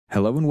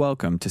Hello and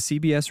welcome to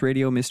CBS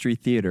Radio Mystery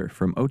Theater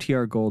from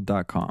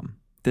OTRGold.com.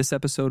 This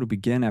episode will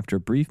begin after a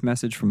brief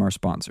message from our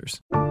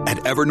sponsors. At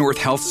Evernorth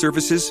Health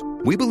Services,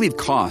 we believe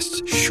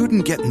costs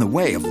shouldn't get in the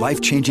way of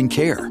life-changing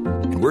care,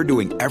 and we're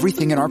doing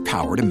everything in our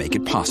power to make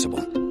it possible.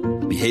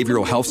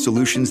 Behavioral health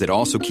solutions that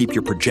also keep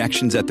your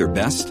projections at their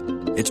best?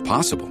 It's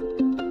possible.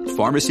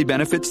 Pharmacy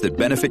benefits that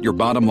benefit your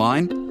bottom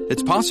line?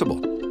 It's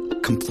possible.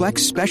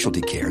 Complex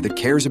specialty care that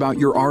cares about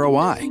your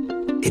ROI?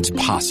 It's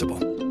possible.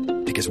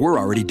 Because we're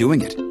already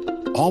doing it.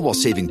 All while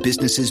saving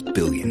businesses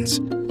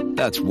billions.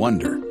 That's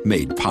Wonder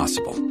made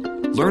possible.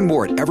 Learn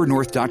more at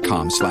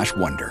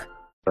evernorth.com/wonder.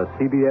 The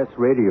CBS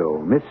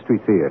Radio Mystery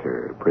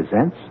Theater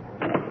presents...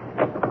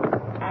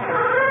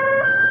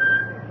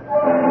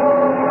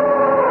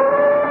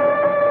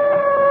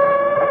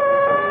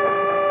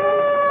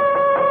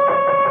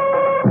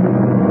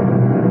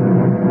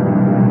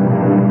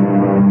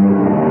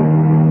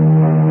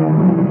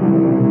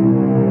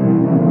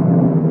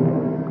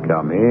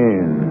 Come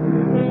in.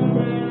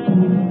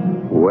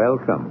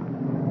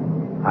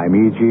 Welcome. I'm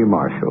E.G.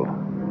 Marshall.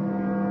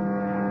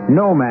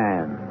 No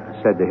man,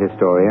 said the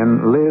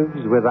historian,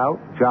 lives without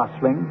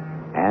jostling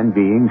and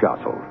being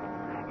jostled.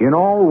 In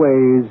all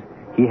ways,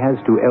 he has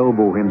to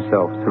elbow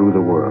himself through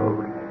the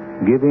world,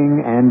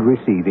 giving and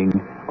receiving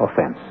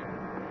offense.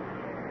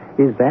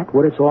 Is that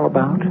what it's all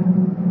about?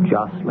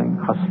 Jostling,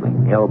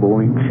 hustling,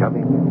 elbowing,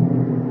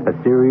 shoving? A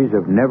series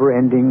of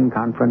never-ending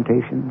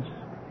confrontations?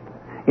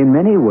 In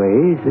many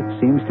ways, it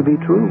seems to be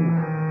true.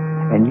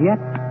 And yet,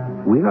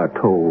 we are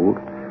told,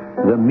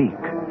 the meek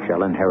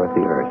shall inherit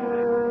the earth.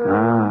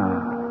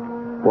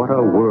 Ah, what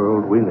a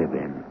world we live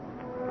in.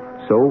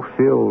 So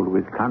filled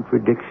with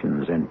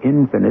contradictions and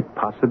infinite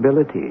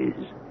possibilities.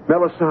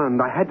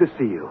 Melisande, I had to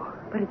see you.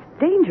 But it's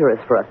dangerous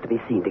for us to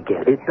be seen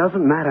together. It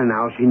doesn't matter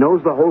now. She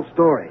knows the whole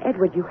story.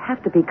 Edward, you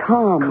have to be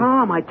calm.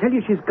 Calm. I tell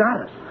you, she's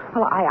got us.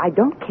 Well, I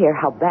don't care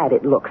how bad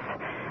it looks.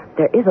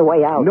 There is a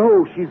way out.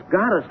 No, she's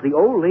got us. The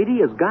old lady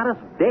has got us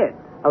dead.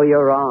 Oh,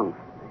 you're wrong.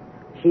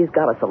 She's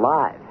got us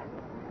alive.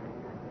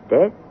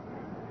 Dead?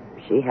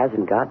 She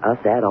hasn't got us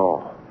at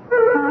all.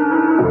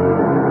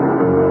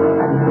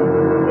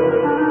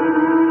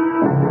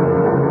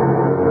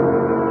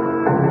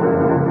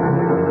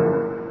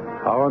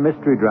 Our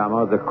mystery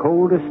drama, The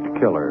Coldest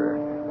Killer,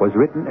 was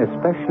written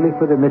especially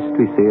for the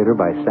Mystery Theater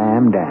by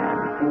Sam Dan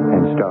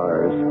and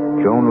stars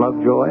Joan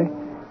Lovejoy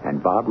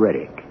and Bob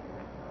Reddick.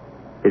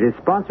 It is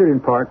sponsored in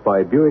part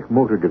by Buick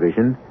Motor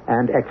Division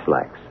and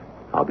X-Lax.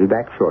 I'll be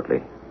back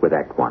shortly with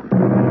Act One.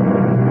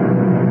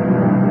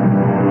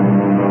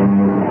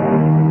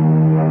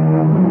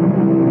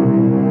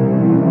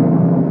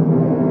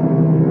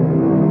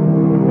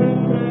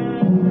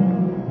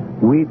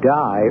 We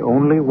die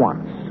only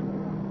once,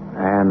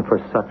 and for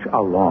such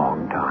a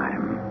long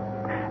time.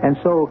 And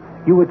so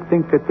you would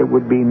think that there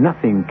would be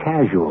nothing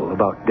casual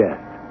about death.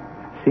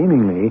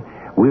 Seemingly,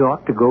 we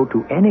ought to go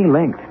to any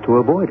length to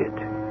avoid it.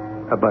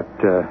 But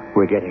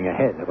we're getting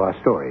ahead of our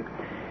story.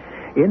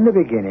 In the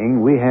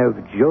beginning, we have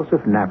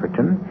Joseph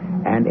Nafferton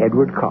and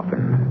Edward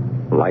Coffin,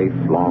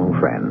 lifelong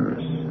friends.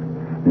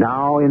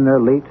 Now in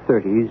their late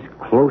 30s,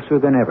 closer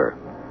than ever.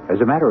 As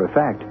a matter of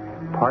fact,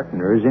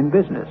 partners in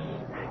business.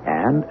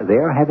 And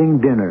they're having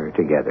dinner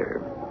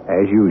together,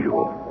 as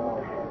usual.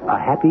 A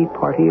happy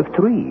party of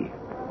three.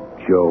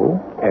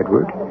 Joe,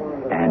 Edward,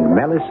 and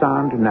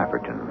Melisande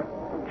Nafferton,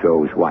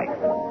 Joe's wife.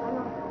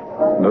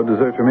 No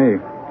dessert for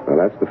me. Well,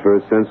 that's the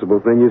first sensible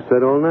thing you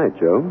said all night,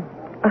 Joe.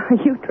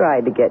 You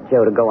tried to get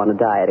Joe to go on a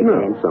diet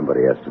again. No,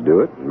 somebody has to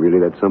do it. Really,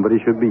 that somebody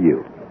should be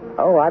you.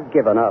 Oh, I've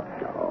given up.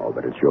 Oh,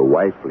 but it's your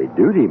wifely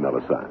duty,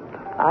 Melisande.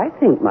 I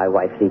think my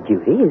wifely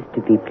duty is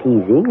to be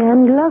pleasing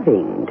and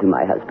loving to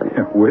my husband.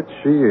 Which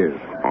she is.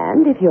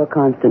 And if you're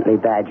constantly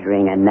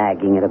badgering and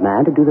nagging at a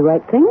man to do the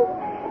right thing,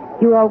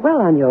 you are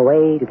well on your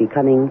way to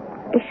becoming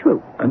a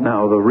shrew. And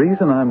now, the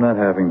reason I'm not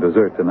having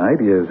dessert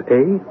tonight is,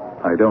 A,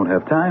 I don't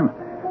have time,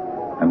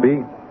 and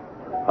B,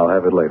 I'll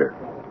have it later.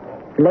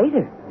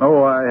 Later?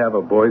 Oh, I have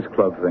a boys'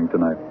 club thing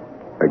tonight.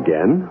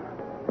 Again?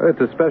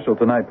 It's a special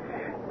tonight.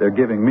 They're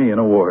giving me an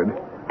award.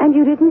 And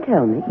you didn't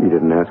tell me? You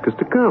didn't ask us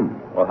to come.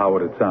 Well, how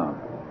would it sound?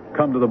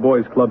 Come to the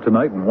boys' club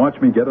tonight and watch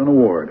me get an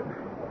award.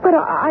 But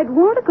I'd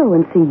want to go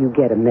and see you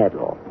get a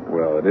medal.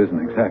 Well, it isn't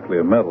exactly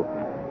a medal.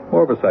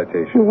 More of a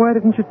citation. Well, why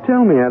didn't you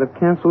tell me? I'd have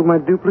canceled my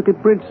duplicate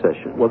bridge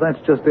session. Well, that's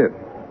just it.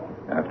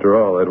 After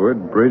all,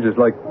 Edward, bridge is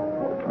like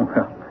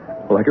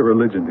a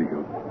religion to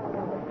you.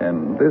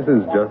 And this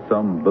is just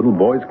some little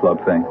boys'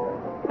 club thing.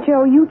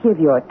 Joe, you give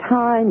your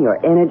time, your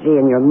energy,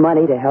 and your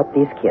money to help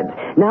these kids.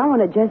 Now,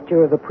 when a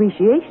gesture of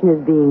appreciation is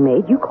being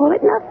made, you call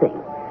it nothing.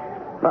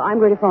 Well, I'm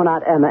going to phone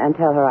Aunt Emma and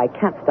tell her I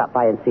can't stop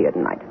by and see her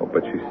tonight. Oh,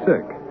 but she's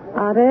sick.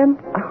 Aunt Em?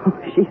 Oh,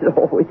 she's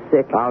always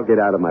sick. I'll get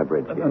out of my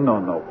bridge.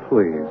 No,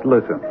 please.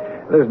 Listen,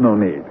 there's no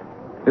need.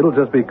 It'll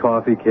just be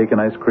coffee, cake, and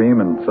ice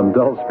cream, and some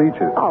dull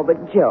speeches. Oh, but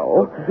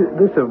Joe...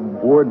 This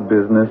award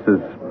business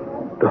is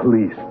the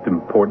least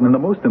important, and the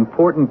most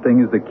important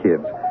thing is the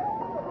kids.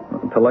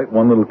 To light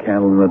one little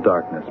candle in the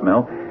darkness,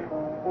 Mel.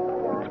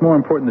 It's it's more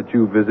important that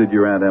you visit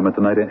your Aunt Emma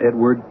tonight. And,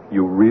 Edward,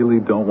 you really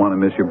don't want to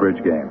miss your bridge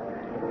game.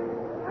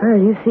 Well,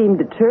 you seem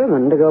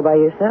determined to go by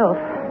yourself.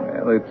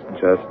 Well, it's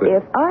just that...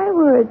 If I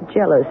were a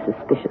jealous,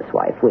 suspicious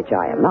wife, which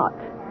I am not,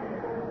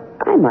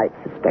 I might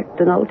suspect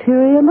an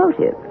ulterior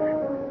motive.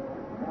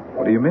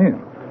 What do you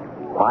mean?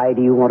 Why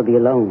do you want to be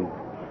alone?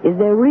 Is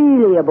there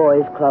really a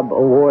boys' club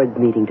awards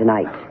meeting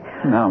tonight?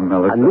 Now,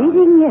 Melissa... A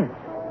meeting, yes.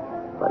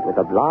 But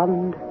with a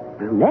blonde,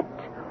 brunette,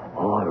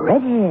 or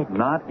redhead?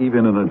 Not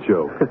even in a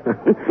joke.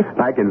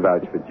 I can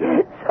vouch for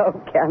Joe. So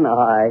can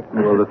I.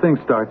 Well, the thing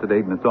starts at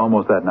 8, and it's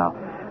almost that now.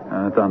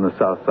 It's on the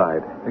south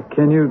side.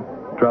 Can you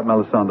drop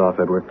Melisande off,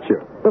 Edward?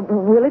 Sure.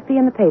 Will it be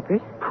in the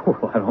papers?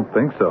 Well, I don't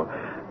think so.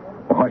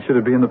 Why should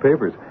it be in the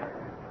papers?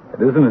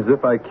 It isn't as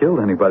if I killed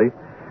anybody.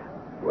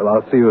 Well,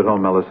 I'll see you at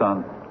home,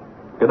 Melisande.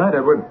 Good night,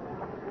 Edward.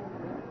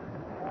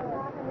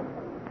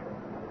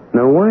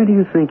 Now, why do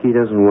you think he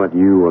doesn't want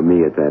you or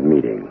me at that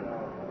meeting?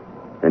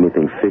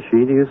 Anything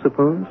fishy, do you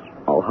suppose?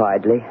 Oh,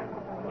 hardly.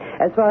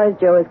 As far as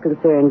Joe is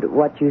concerned,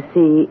 what you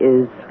see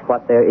is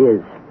what there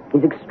is.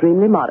 He's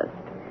extremely modest.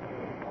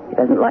 He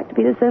doesn't like to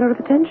be the center of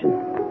attention.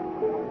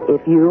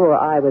 If you or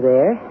I were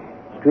there,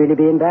 he'd really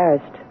be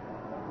embarrassed.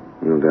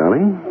 Well,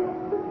 darling,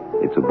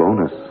 it's a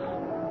bonus.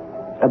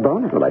 A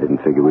bonus? Well, I didn't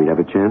figure we'd have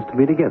a chance to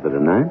be together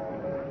tonight.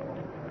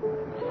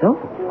 So,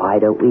 why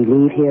don't we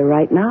leave here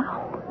right now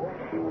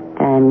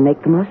and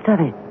make the most of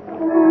it?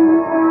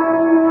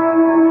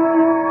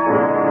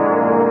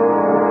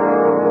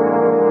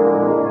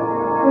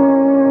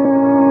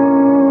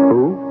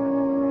 Who?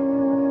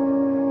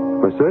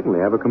 Well, certainly.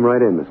 Have her come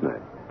right in, Miss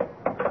Knight.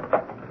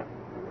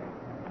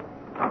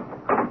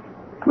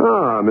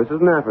 Ah,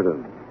 Mrs.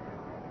 Nafferton.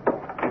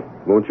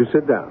 Won't you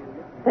sit down?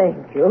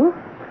 Thank you.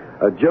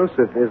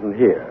 Joseph isn't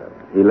here.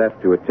 He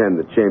left to attend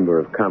the Chamber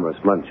of Commerce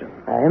luncheon.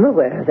 I am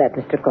aware of that,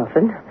 Mr.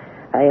 Coffin.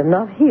 I am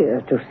not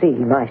here to see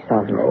my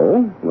son.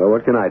 Oh? Well,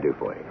 what can I do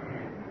for you?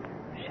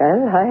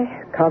 Shall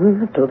I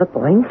come to the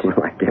point?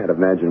 Well, I can't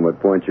imagine what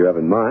point you have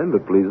in mind,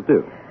 but please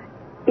do.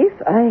 If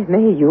I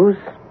may use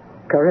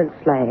current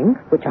slang,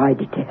 which I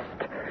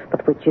detest,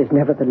 but which is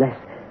nevertheless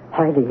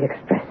highly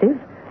expressive,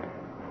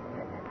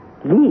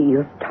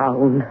 leave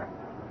town.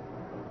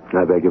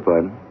 I beg your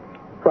pardon?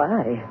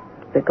 Why?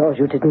 Because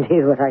you didn't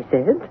hear what I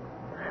said?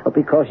 Or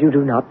because you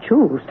do not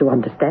choose to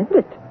understand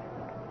it?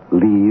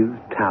 Leave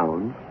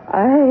town?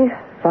 I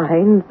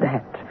find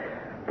that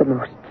the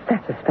most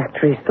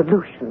satisfactory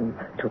solution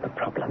to the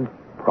problem.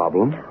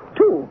 Problem?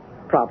 Two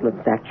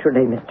problems,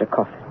 actually, Mr.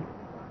 Coffin.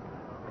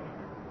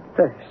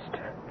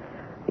 First,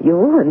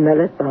 you and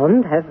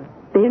Melisande have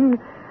been,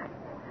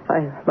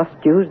 I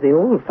must use the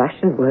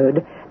old-fashioned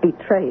word,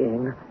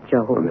 betraying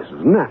Joe. Oh,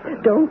 Mrs.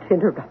 Nafferton. Don't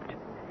interrupt.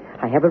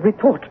 I have a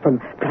report from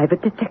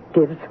private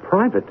detectives.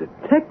 Private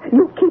detectives?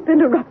 You keep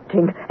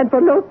interrupting, and for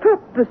no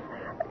purpose.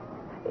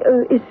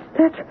 Is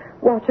that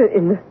water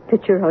in the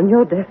pitcher on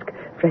your desk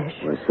fresh?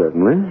 Well,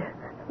 certainly.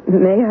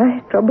 May I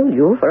trouble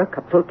you for a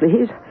cupful,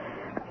 please?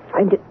 I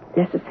find it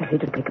necessary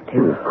to take a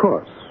pill. Well, of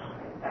course.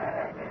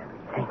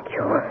 Thank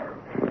you.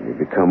 Well, you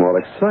become all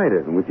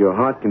excited, and with your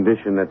heart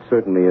condition, that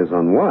certainly is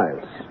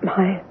unwise.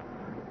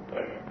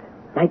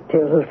 My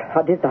pills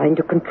are designed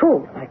to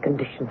control my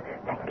condition.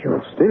 Thank you.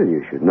 Well, still,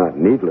 you should not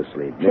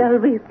needlessly... Shall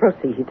we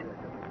proceed?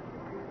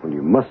 Well,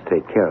 you must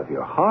take care of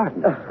your heart.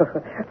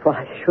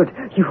 Why should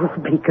you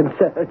be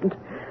concerned?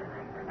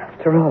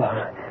 After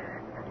all,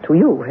 to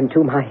you and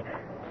to my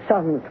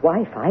son's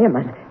wife, I am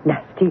a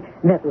nasty,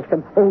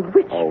 meddlesome old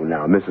witch. Oh,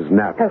 now, Mrs.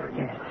 Knapp. Oh,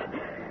 yes.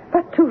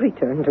 But to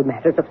return to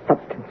matters of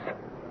substance.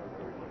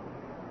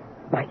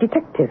 My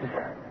detectives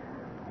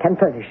can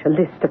furnish a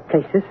list of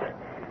places,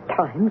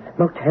 times,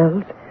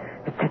 motels,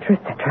 etc.,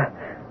 etc.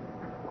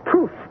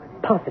 Proof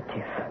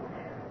positive.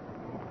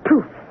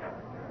 Proof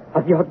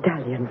of your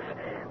dalliance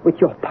with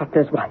your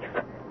partner's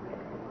wife.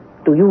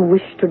 Do you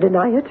wish to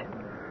deny it?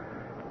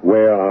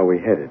 Where are we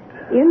headed?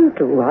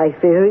 Into, I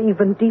fear,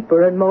 even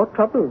deeper and more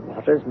troubled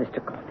waters,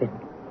 Mr. Coffin.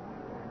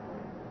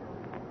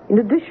 In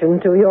addition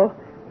to your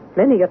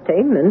many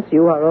attainments,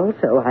 you are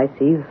also, I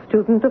see, a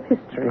student of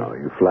history. Oh,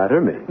 you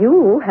flatter me.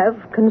 You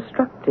have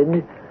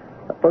constructed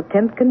a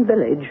Potemkin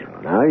village.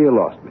 Now you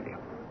lost me.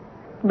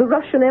 The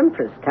Russian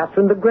Empress,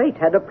 Catherine the Great,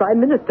 had a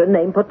prime minister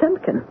named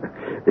Potemkin.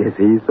 Is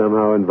he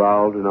somehow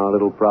involved in our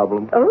little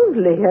problem?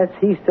 Only as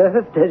he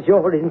served as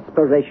your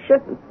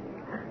inspiration.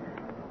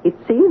 It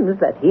seems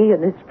that he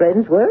and his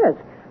friends were, as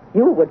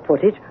you would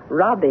put it,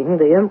 robbing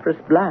the Empress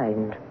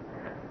blind.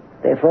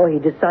 Therefore, he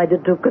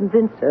decided to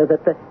convince her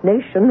that the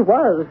nation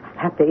was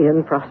happy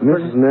and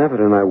prosperous. Mrs.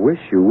 Nafferton, I wish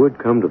you would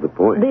come to the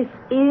point. This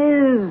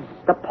is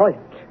the point.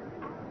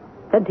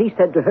 And he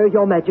said to her,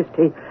 Your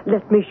Majesty,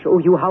 let me show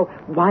you how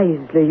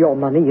wisely your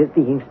money is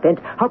being spent,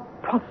 how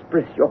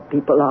prosperous your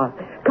people are.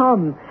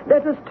 Come,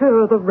 let us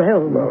tour the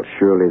realm. Well,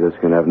 surely this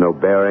can have no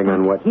bearing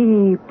on what...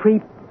 He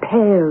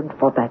prepared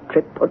for that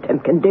trip,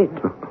 Potemkin did.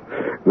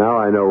 Now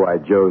I know why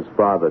Joe's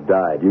father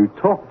died. You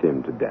talked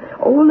him to death.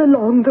 All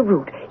along the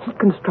route, he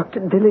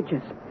constructed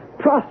villages.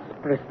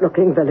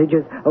 Prosperous-looking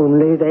villages,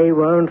 only they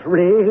weren't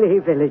really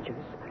villages.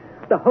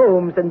 The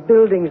homes and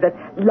buildings that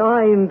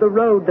lined the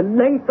road the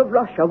length of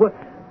Russia were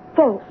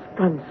false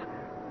fronts,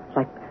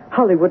 like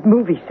Hollywood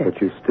movie sets.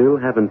 But you still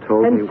haven't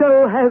told me... And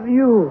so have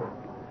you.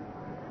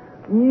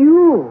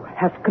 You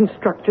have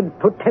constructed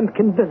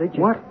Potemkin villages.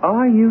 What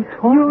are you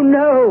talking... You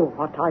know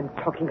what I'm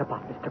talking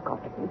about, Mr.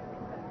 Coffin.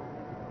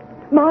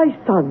 My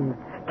son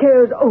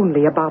cares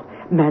only about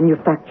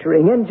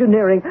manufacturing,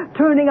 engineering,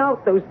 turning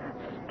out those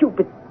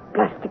stupid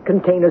plastic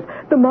containers,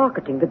 the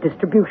marketing, the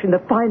distribution, the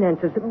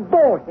finances.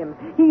 Bore him.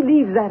 He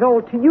leaves that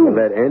all to you.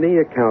 Let any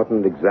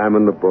accountant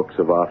examine the books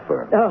of our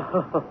firm.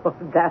 Oh,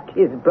 that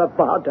is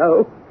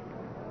bravado.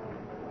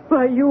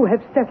 Why, you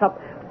have set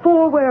up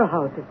 4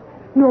 warehouses,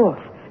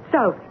 north,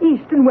 south,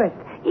 east, and west.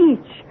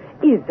 Each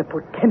is a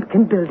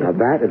Potemkin building. Now,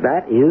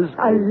 that is...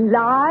 A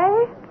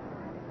lie?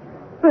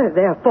 Well,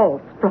 they're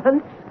false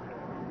fronts.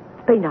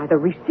 They neither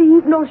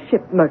receive nor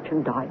ship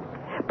merchandise.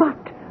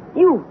 But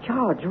you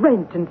charge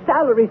rent and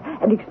salaries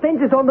and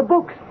expenses on the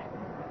books.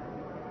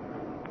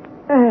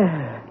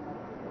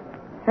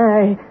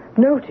 I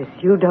notice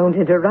you don't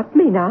interrupt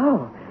me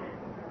now.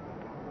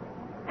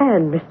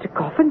 And, Mr.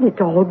 Coffin, it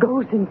all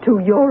goes into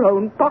your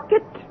own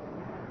pocket.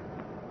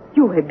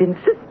 You have been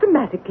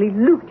systematically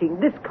looting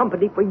this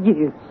company for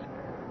years.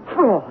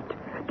 Fraud,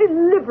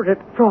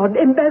 deliberate fraud,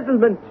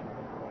 embezzlement.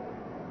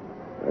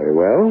 Very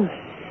well.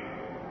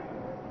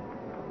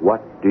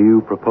 What do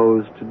you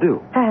propose to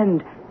do?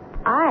 And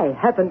I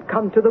haven't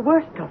come to the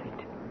worst of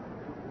it.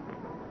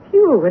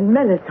 You and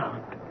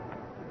Melisande,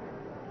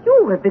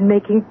 you have been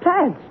making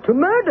plans to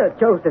murder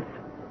Joseph.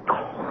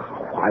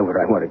 Why would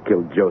I want to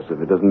kill Joseph?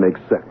 It doesn't make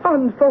sense.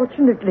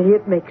 Unfortunately,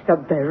 it makes a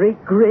very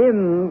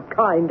grim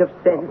kind of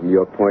sense. From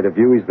your point of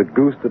view, he's the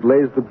goose that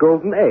lays the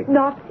golden egg.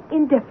 Not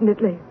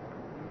indefinitely.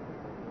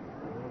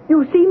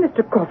 You see,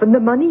 Mr. Coffin, the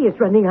money is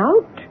running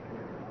out.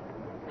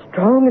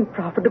 Strong and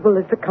profitable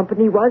as the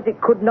company was, it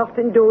could not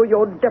endure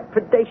your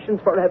depredations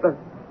forever.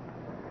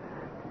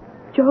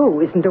 Joe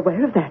isn't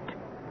aware of that.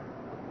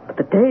 But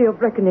the day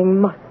of reckoning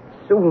must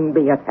soon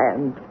be at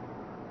hand.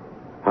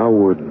 How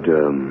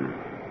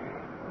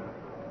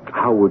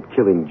would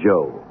killing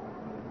Joe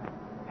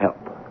help?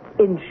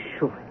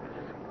 Insurance.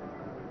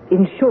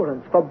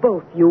 Insurance for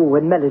both you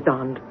and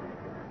Melisande.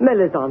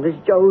 Melisande, as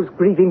Joe's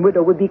grieving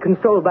widow, would be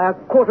consoled by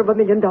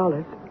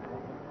 $250,000.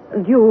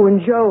 And you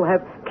and Joe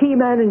have key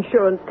man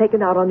insurance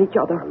taken out on each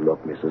other. Now,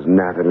 look, Mrs.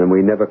 Natterton,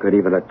 we never could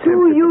even attempt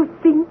Do you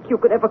think you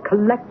could ever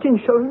collect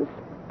insurance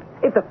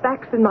if the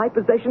facts in my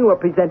possession were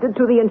presented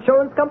to the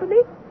insurance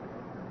company?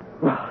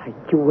 Why,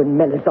 you and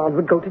Melisande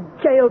would go to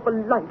jail for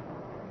life.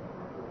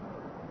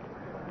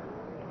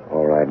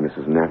 All right,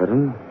 Mrs.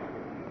 Natterton.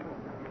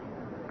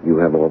 You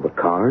have all the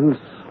cards.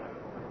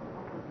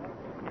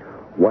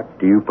 What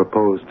do you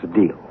propose to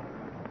deal?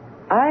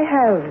 I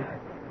have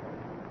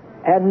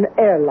an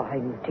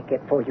airline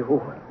ticket for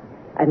you,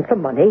 and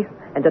some money,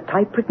 and a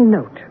typewritten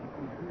note.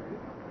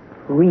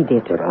 Read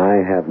it. But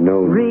I have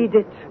no... Read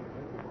it.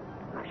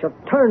 I shall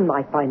turn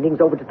my findings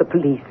over to the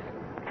police.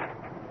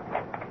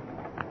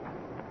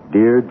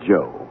 Dear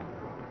Joe,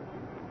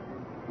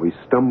 we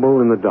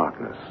stumble in the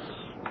darkness.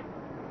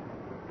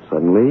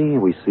 Suddenly,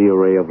 we see a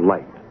ray of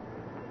light,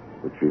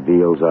 which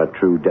reveals our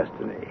true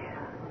destiny.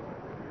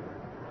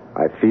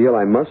 I feel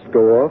I must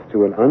go off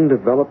to an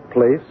undeveloped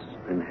place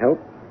and help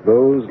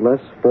those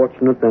less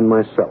fortunate than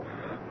myself.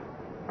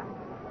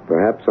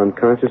 Perhaps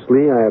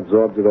unconsciously, I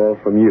absorbed it all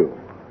from you.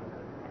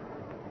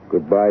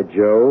 Goodbye,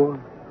 Joe,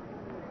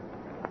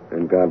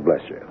 and God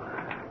bless you.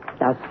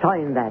 Now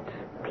sign that,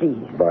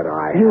 please. But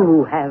I...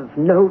 You have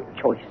no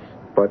choice.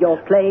 But... Your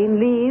plane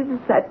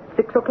leaves at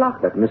 6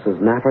 o'clock. But Mrs.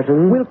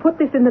 Natterton... We'll put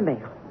this in the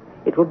mail.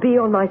 It will be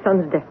on my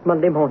son's desk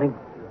Monday morning.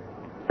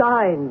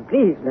 Sign,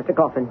 please, Mr.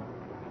 Coffin.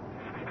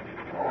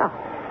 Ah,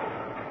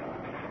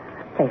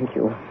 thank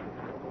you.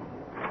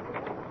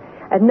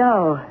 And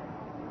now,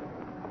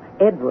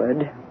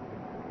 Edward,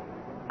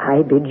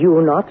 I bid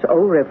you not au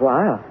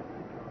revoir,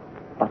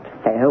 but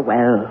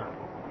farewell.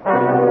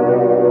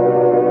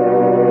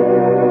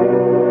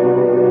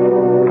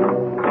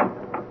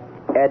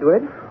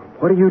 Edward?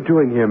 What are you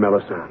doing here,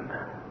 Melisande?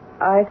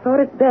 I thought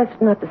it best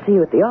not to see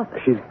you at the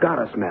office. She's got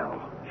us, Mel.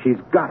 She's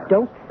got us.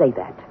 Don't say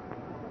that.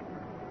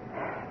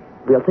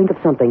 We'll think of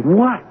something.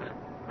 What?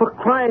 For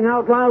crying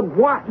out loud,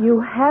 what? You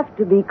have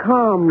to be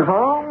calm.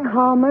 Calm?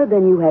 Calmer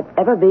than you have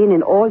ever been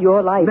in all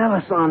your life.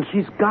 Melisande,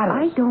 she's got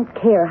us. I don't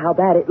care how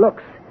bad it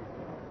looks.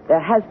 There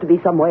has to be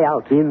some way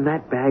out. In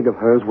that bag of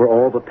hers were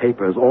all the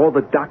papers, all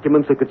the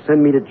documents that could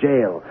send me to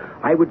jail.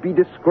 I would be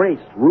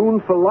disgraced,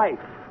 ruined for life.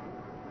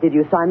 Did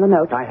you sign the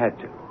note? I had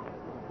to.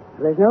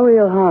 There's no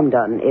real harm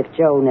done if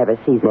Joe never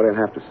sees it. But I'll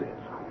have to see it.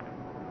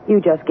 You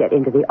just get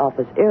into the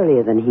office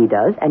earlier than he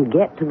does and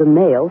get to the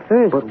mail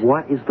first. But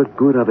what is the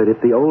good of it?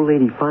 If the old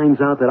lady finds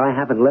out that I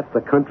haven't left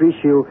the country,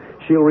 she'll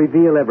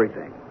reveal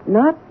everything.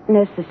 Not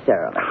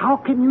necessarily. How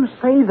can you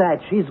say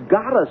that? She's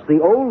got us.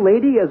 The old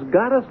lady has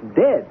got us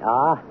dead.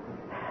 Ah,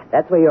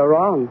 that's where you're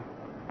wrong.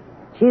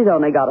 She's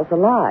only got us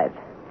alive.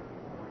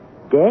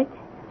 Dead,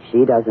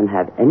 she doesn't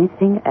have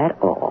anything at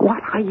all.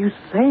 What are you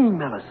saying,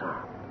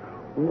 Melisande?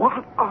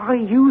 What are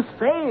you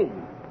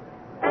saying?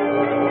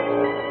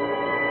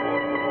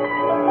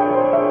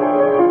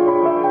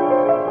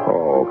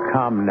 Oh,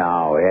 come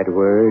now,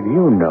 Edward.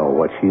 You know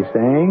what she's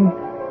saying.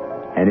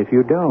 And if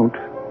you don't,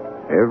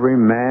 every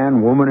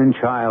man, woman, and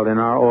child in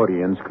our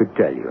audience could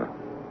tell you.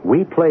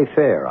 We play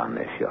fair on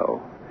this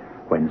show.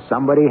 When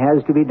somebody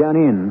has to be done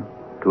in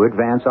to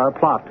advance our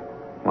plot,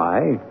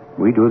 why,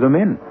 we do them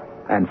in.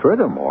 And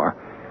furthermore,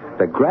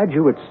 the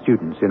graduate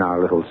students in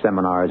our little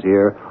seminars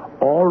here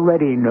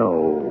already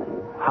know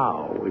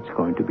how it's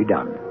going to be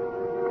done.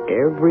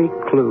 Every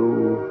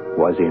clue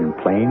was in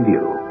plain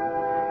view.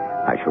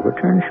 I shall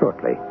return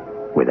shortly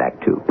with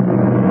Act Two.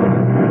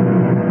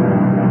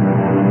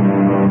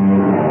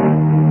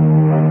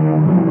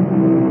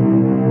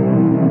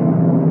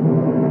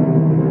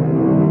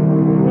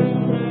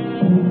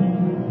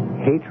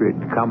 Hatred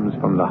comes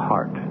from the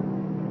heart,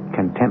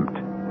 contempt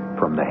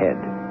from the head.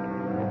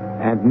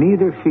 And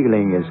neither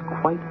feeling is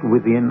quite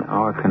within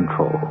our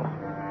control.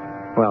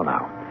 Well,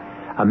 now,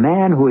 a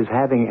man who is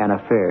having an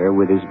affair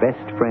with his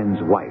best friend's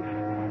wife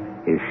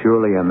is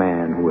surely a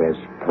man who has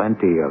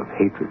plenty of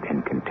hatred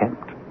and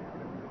contempt.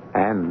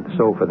 And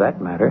so, for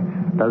that matter,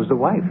 does the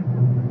wife.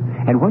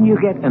 And when you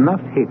get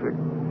enough hatred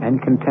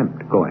and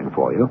contempt going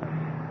for you,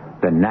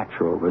 the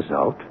natural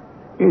result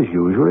is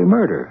usually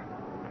murder,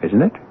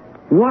 isn't it?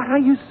 What are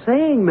you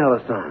saying,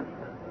 Melisande?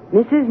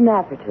 Mrs.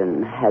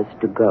 Nafferton has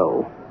to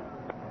go.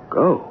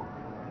 Go?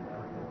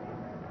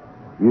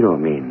 You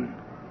don't mean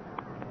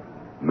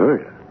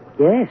murder?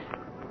 Yes.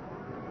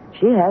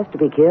 She has to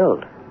be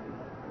killed.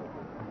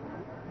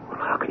 Well,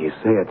 how can you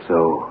say it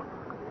so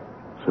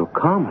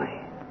calmly?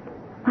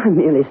 I'm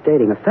merely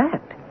stating a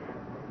fact.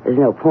 There's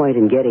no point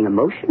in getting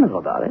emotional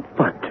about it.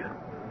 But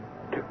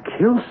to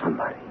kill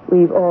somebody?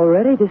 We've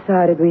already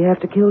decided we have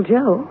to kill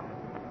Joe.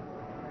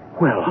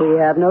 Well, We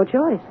have no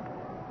choice.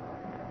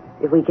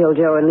 If we kill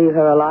Joe and leave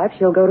her alive,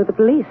 she'll go to the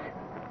police.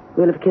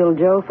 We'll have killed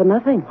Joe for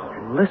nothing.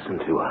 listen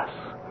to us.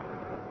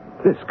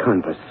 This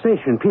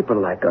conversation,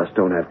 people like us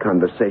don't have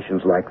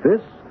conversations like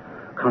this.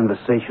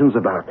 Conversations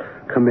about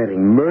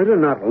committing murder,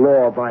 not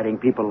law-abiding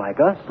people like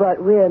us.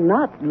 But we're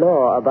not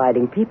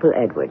law-abiding people,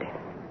 Edward.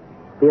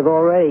 We have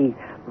already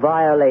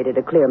violated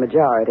a clear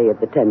majority of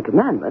the Ten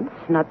Commandments,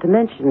 not to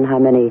mention how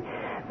many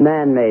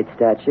man-made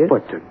statutes.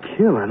 But to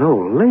kill an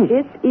old lady...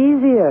 It's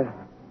easier.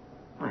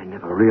 I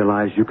never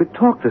realized you could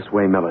talk this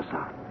way,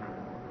 Melisande.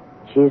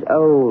 She's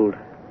old.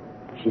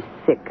 She's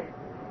sick.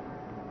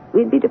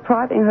 We'd be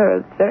depriving her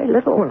of very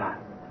little. Well,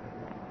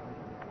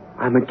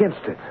 I'm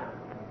against it.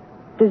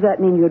 Does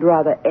that mean you'd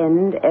rather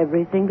end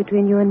everything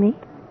between you and me?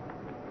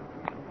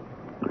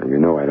 Well, you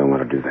know I don't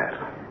want to do that.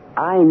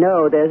 I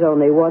know there's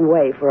only one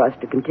way for us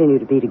to continue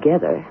to be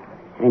together,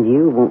 and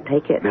you won't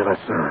take it.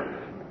 Melisande.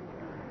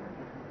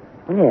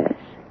 Yes.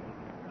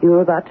 You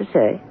were about to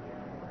say.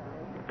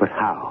 But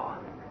how?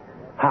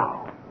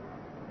 How?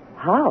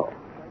 How?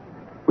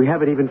 We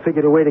haven't even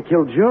figured a way to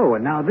kill Joe,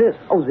 and now this.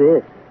 Oh,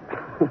 this.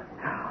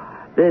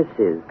 This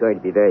is going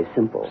to be very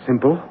simple.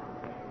 Simple?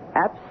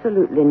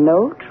 Absolutely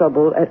no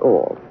trouble at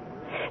all.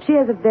 She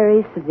has a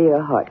very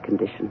severe heart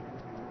condition.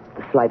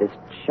 The slightest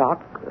shock,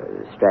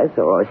 stress,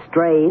 or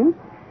strain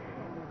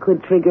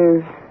could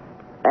trigger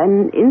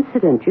an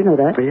incident. You know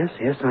that?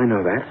 Yes, I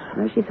know that.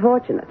 Well, she's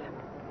fortunate.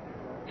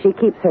 She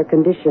keeps her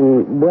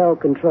condition well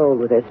controlled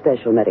with her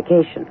special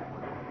medication.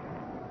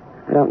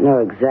 I don't know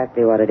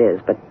exactly what it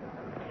is, but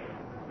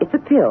it's a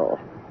pill.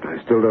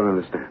 I still don't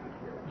understand.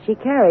 She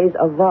carries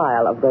a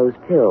vial of those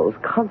pills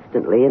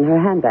constantly in her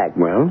handbag.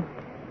 Well?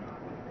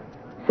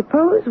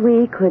 Suppose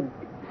we could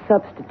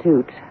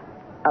substitute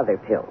other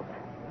pills.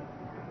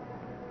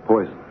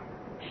 Poison.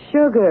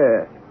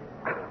 Sugar.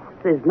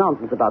 There's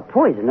nonsense about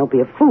poison. Don't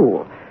be a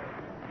fool.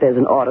 If there's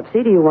an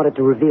autopsy, do you want it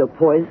to reveal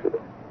poison?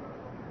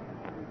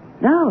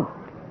 No.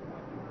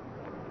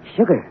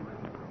 Sugar.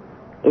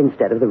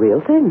 Instead of the real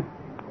thing.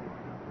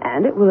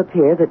 And it will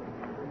appear that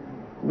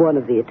one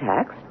of the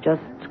attacks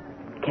just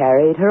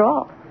carried her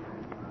off,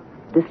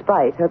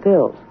 despite her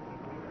pills.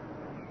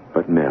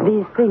 But, Mel...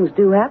 These things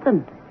do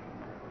happen.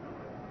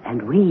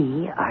 And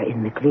we are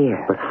in the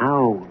clear. But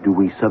how do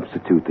we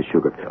substitute the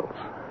sugar pills?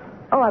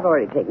 Oh, I've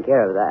already taken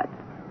care of that.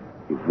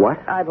 What?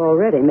 I've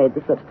already made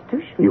the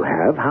substitution. You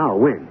have? How?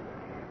 When?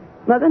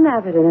 Mother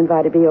Nafferton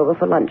invited me over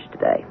for lunch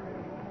today.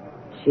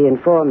 She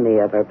informed me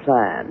of her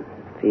plan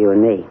for you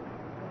and me.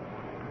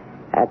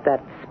 At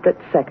that split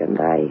second,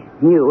 I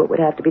knew it would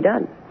have to be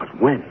done.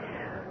 But when?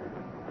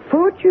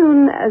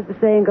 Fortune, as the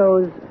saying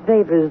goes,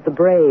 favors the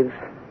brave.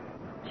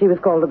 She was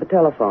called to the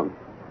telephone.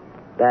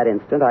 That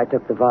instant, I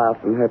took the vial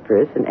from her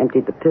purse and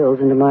emptied the pills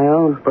into my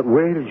own. But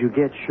where did you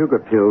get sugar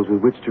pills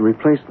with which to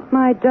replace them?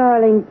 My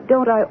darling,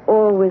 don't I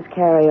always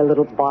carry a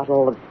little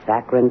bottle of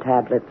saccharin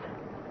tablets?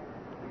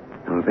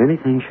 Now, if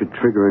anything should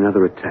trigger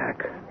another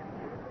attack,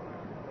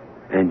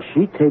 and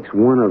she takes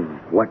one of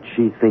what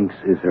she thinks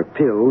is her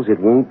pills, it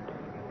won't...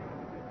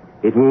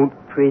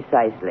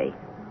 Precisely.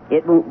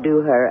 It won't do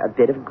her a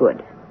bit of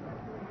good.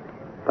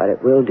 But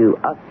it will do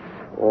us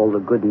all the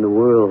good in the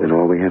world. Then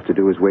all we have to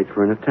do is wait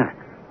for an attack.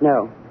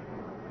 No.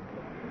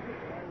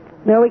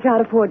 No, we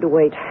can't afford to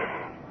wait.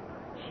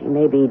 She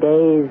may be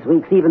days,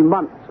 weeks, even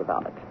months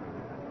without it.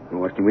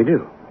 Well, what can we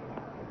do?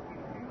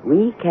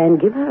 We can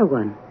give her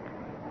one.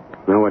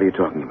 Now, what are you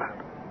talking about?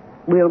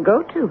 We'll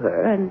go to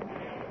her and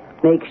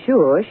make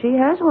sure she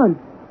has one.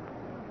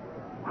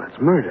 Well,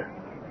 it's murder.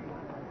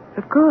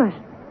 Of course.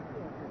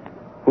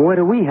 Well, why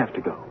do we have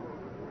to go?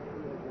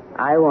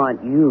 I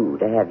want you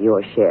to have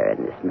your share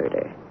in this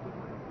murder.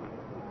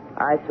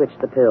 I switched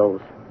the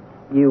pills.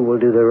 You will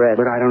do the rest.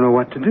 But I don't know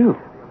what to do.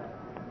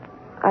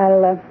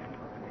 I'll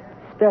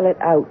spell it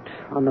out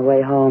on the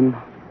way home.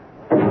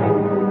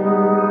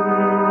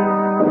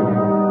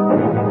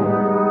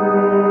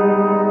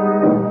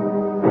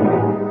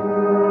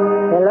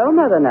 Hello,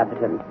 Mother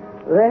Napperton.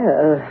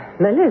 Well,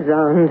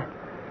 Melisande.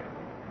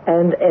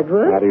 And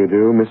Edward? How do you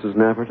do, Mrs.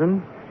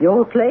 Napperton?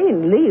 Your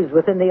plane leaves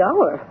within the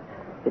hour.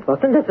 It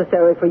wasn't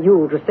necessary for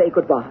you to say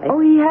goodbye. Oh,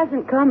 he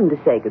hasn't come to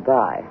say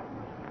goodbye.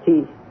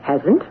 He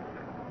hasn't?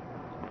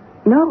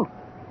 No.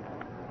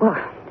 Well,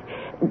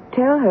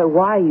 tell her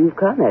why you've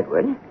come,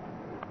 Edward.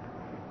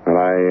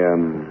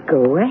 Well,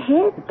 Go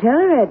ahead. Tell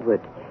her,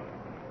 Edward.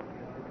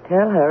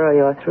 Tell her or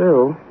you're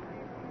through.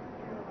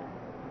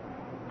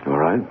 All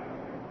right.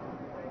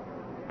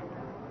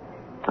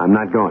 I'm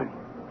not going.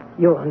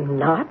 You're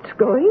not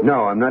going?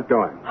 No, I'm not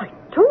going. I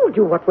told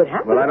you what would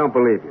happen. Well, I don't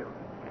believe you.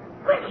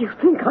 Well, you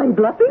think I'm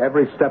bluffing?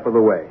 Every step of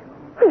the way.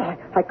 Well,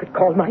 I could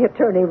call my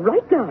attorney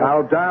right now.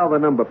 I'll dial the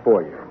number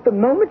for you. The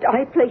moment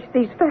I place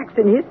these facts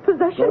in his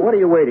possession... Well, what are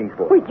you waiting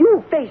for? Well,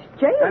 you face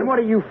jail. And what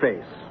do you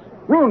face?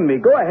 Ruin me.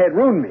 Go ahead,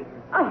 ruin me.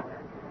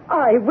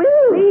 I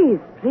will.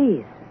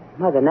 Please,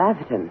 Mother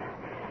Napperton.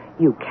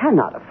 You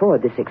cannot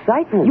afford this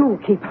excitement. You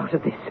keep out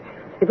of this.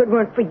 If it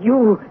weren't for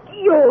you,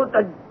 you're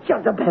the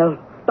Jezebel,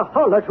 the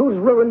harlot who's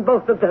ruined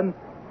both of them.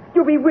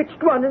 You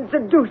bewitched one and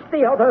seduced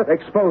the other.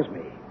 Expose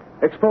me.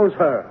 Expose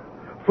her.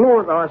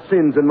 Flaunt our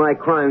sins and my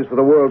crimes for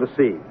the world to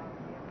see.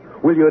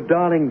 Will your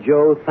darling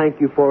Joe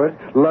thank you for it?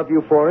 Love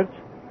you for it?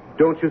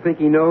 Don't you think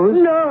he knows?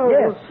 No.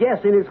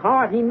 Yes, in his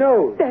heart he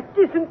knows. That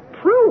isn't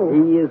true.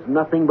 He is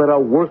nothing but a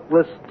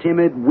worthless,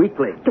 timid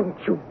weakling. Don't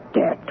you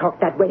dare talk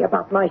that way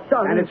about my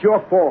son. And it's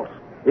your fault.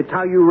 It's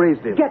how you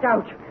raised him. Get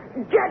out.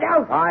 Get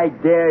out. I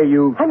dare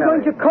you. I'm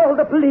going to call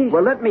the police.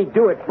 Well, let me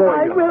do it for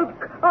I you. will.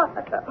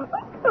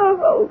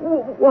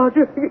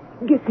 Water.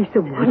 Get me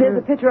some water. There's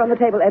a pitcher on the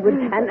table, Edward,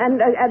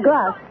 and a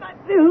glass.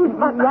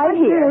 Right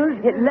here.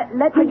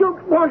 Let me... I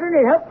don't want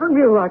any help from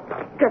you. I'll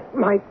get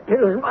my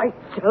pills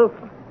myself.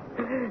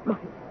 My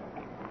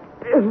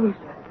pills.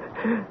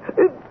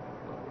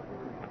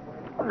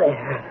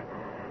 There.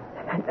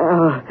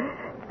 Now,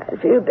 I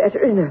feel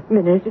better in a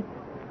minute.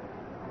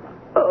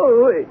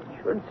 Oh, it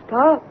should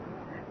stop.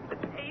 The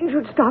pain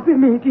should stop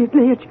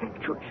immediately. It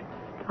should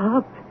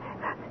stop.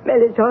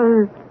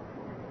 Melisande,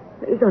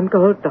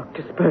 call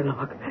Dr.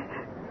 Spurlock.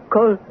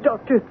 Call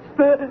Dr.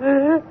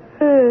 Spurlock.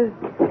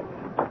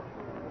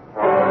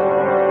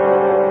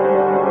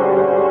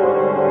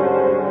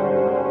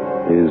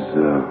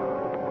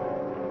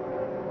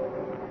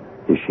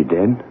 Is she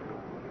dead?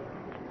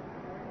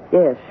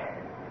 Yes.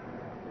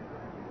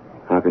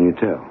 How can you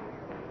tell?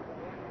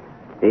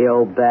 The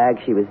old bag,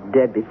 she was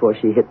dead before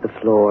she hit the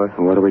floor.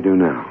 And what do we do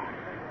now?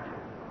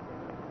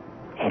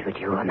 Edward,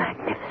 you are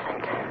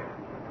magnificent.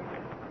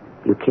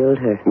 You killed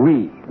her.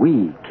 We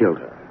killed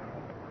her.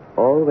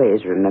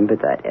 Always remember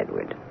that,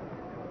 Edward.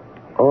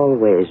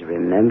 Always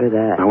remember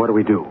that. Now, what do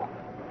we do?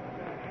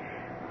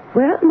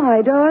 Well,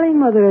 my darling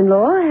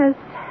mother-in-law has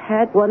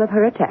had one of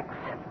her attacks.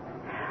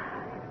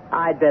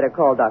 I'd better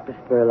call Dr.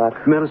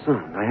 Spurlock.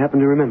 Melisande, I happen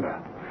to remember.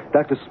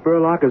 Dr.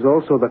 Spurlock is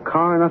also the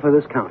coroner for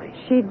this county.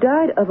 She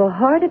died of a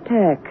heart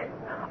attack.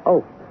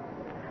 Oh,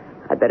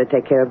 I'd better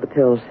take care of the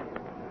pills.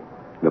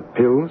 The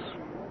pills?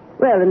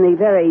 Well, in the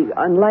very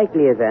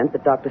unlikely event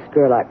that Dr.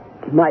 Spurlock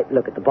might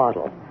look at the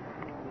bottle,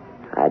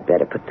 I'd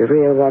better put the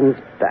real ones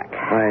back.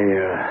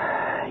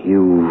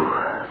 You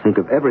think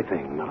of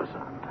everything,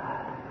 Melisande.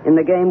 In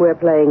the game we're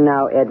playing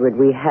now, Edward,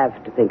 we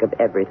have to think of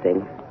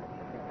everything.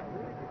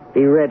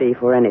 Be ready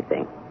for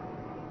anything.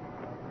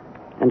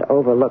 And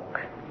overlook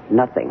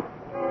nothing.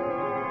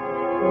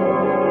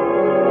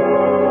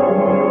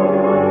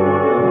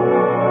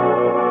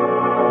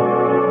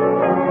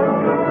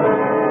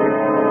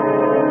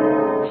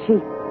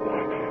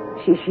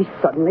 She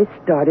suddenly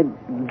started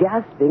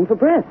gasping for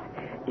breath.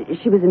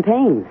 She was in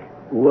pain.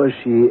 Was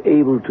she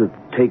able to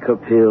take a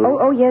pill?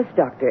 Oh, yes,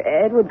 Doctor.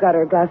 Edward got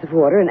her a glass of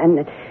water,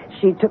 and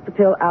she took the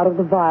pill out of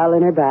the vial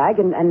in her bag,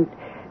 and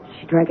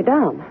she drank it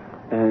down.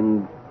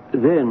 And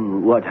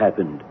then what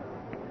happened?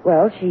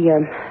 Well, she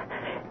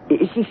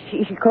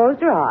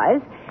closed her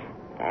eyes,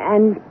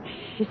 and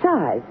she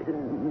sighs,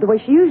 the way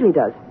she usually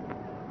does.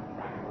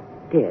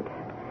 Did.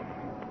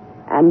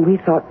 And we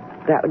thought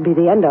that would be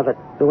the end of it,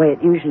 the way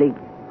it usually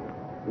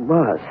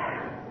was.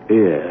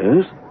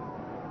 Yes?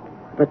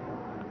 But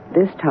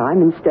this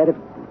time, instead of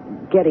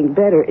getting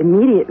better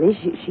immediately,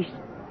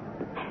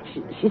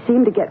 she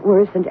seemed to get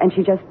worse, and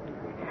she just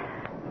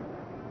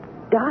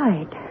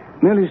died.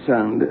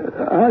 Melisande,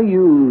 are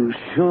you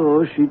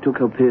sure she took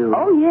her pill?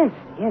 Oh, yes.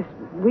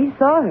 We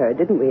saw her,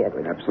 didn't we,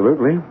 Edward?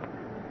 Absolutely.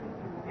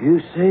 You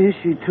say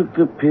she took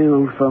the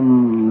pill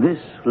from this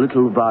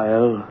little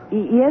vial?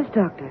 Yes,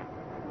 Doctor.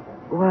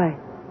 Why?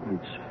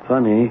 It's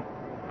funny.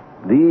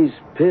 These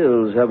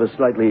pills have a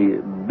slightly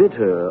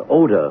bitter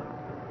odor.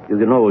 You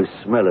can always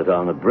smell it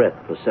on the breath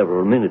for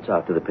several minutes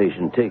after the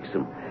patient takes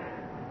them.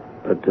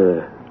 But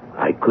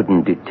I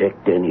couldn't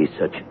detect any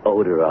such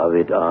odor of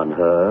it on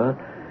her.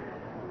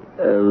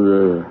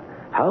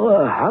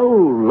 How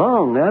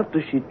long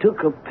after she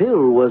took a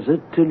pill was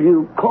it till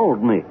you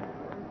called me?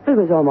 It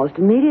was almost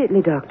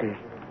immediately, Doctor.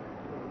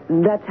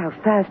 That's how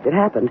fast it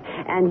happened.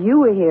 And you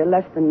were here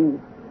less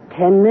than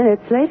 10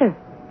 minutes later.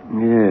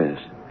 Yes.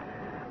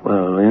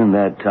 Well, in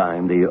that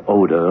time, the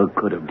odor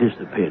could have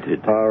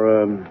dissipated.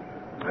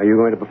 Are you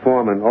going to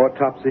perform an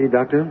autopsy,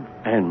 Doctor?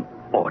 An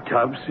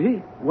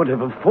autopsy?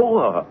 Whatever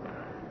for?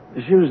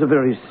 She was a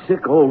very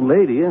sick old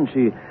lady, and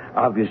she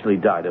obviously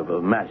died of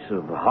a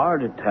massive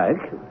heart attack.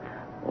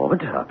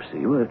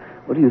 Autopsy?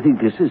 What do you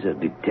think this is, a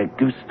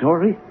detective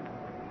story?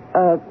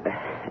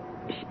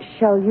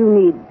 Shall you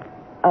need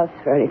us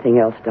for anything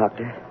else,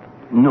 Doctor?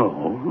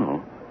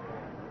 No.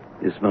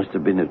 This must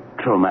have been a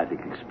traumatic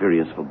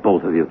experience for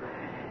both of you.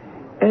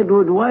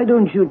 Edward, why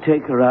don't you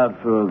take her out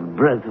for a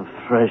breath of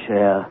fresh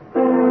air?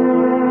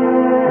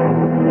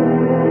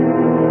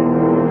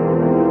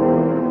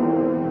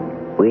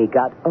 We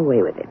got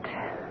away with it.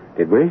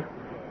 Did we?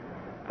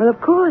 Well,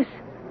 of course.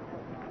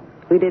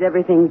 We did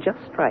everything just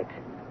right.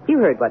 You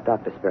heard what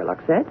Dr.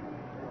 Spurlock said.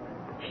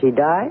 She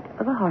died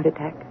of a heart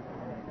attack.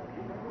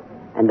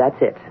 And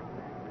that's it.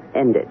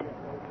 Ended.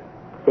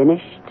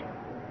 Finished.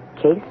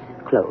 Case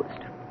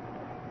closed.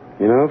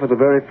 You know, for the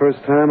very first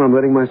time, I'm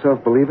letting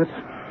myself believe it.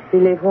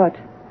 Believe what?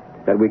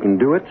 That we can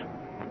do it.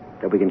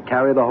 That we can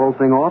carry the whole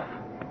thing off.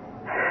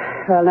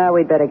 Well, now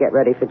we'd better get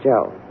ready for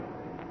Joe.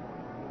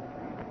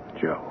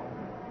 Joe.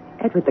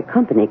 Edward, the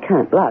company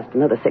can't last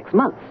another 6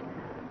 months.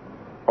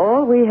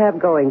 All we have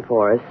going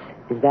for us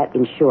is that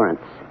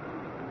insurance.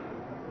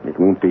 It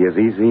won't be as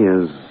easy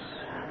as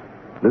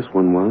this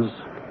one was.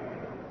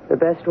 The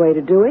best way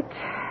to do it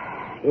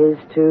is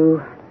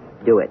to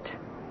do it.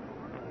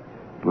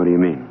 What do you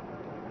mean?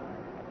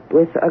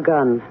 With a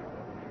gun.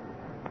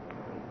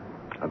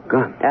 A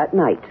gun? At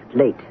night,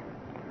 late.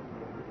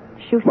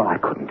 Shoot him. Well, I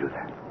couldn't do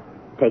that.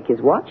 Take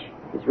his watch,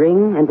 his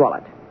ring, and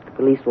wallet. The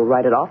police will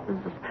write it off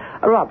as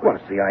a robbery.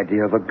 What's the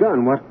idea of a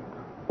gun?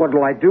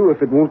 What'll I do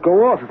if it won't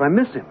go off, if I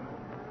miss him?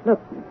 Look,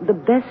 the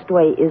best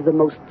way is the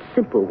most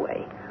simple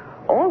way.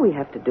 All we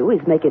have to do is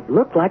make it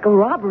look like a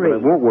robbery. But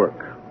it won't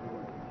work.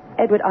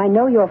 Edward, I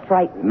know you're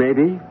frightened.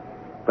 Maybe,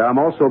 but I'm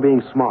also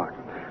being smart.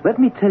 Let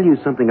me tell you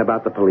something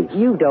about the police.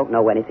 You don't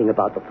know anything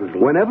about the police.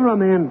 Whenever a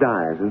man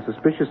dies in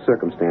suspicious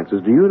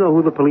circumstances, do you know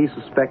who the police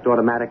suspect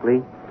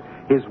automatically?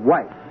 His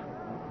wife.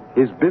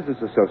 His business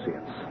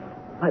associates.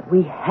 But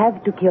we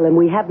have to kill him.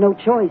 We have no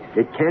choice.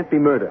 It can't be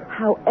murder.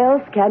 How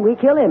else can we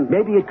kill him?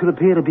 Maybe it could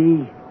appear to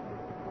be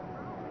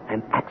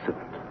an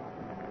accident.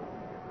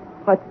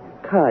 What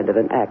kind of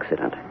an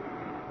accident?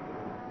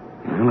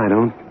 Well, I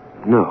don't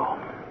know.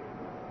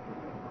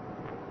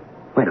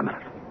 Wait a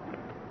minute.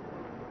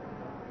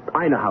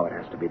 I know how it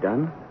has to be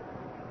done.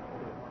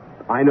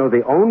 I know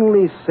the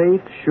only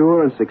safe,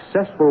 sure, and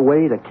successful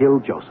way to kill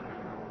Joseph.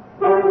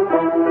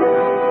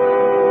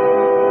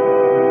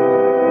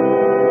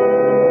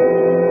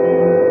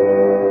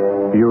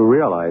 You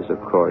realize, of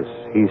course,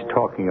 he's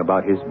talking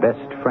about his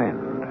best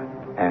friend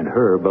and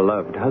her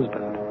beloved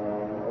husband.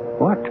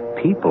 What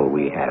people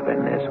we have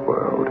in this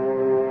world.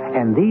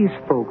 And these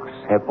folks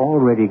have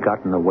already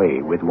gotten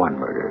away with one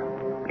murder.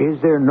 Is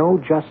there no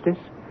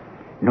justice?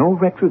 No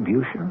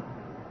retribution?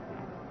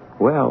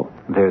 Well,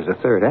 there's a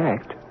third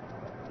act,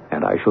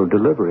 and I shall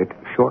deliver it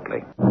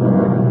shortly.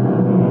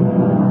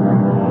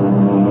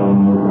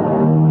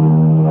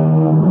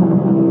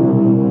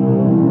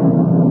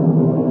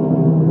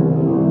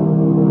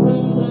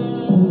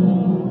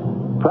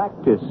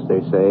 Practice,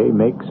 they say,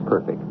 makes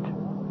perfect.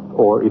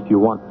 Or if you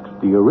want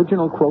the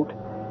original quote,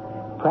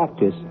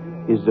 practice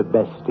is the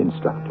best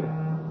instructor.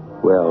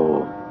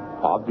 Well,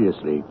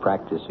 obviously,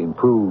 practice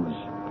improves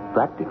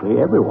practically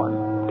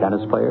everyone.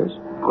 Tennis players,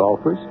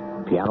 golfers,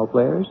 piano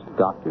players,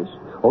 doctors.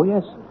 Oh,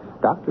 yes,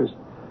 doctors.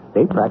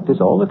 They practice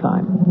all the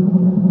time.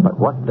 But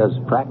what does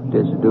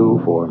practice do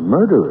for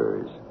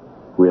murderers?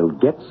 We'll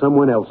get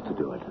someone else to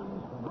do it.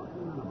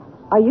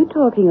 Are you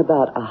talking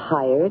about a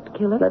hired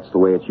killer? That's the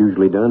way it's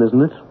usually done,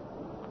 isn't it?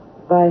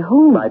 By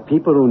whom? By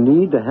people who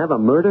need to have a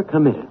murder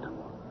committed.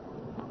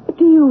 But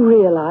do you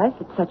realize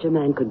that such a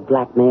man could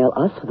blackmail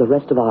us for the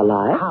rest of our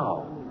lives?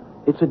 How?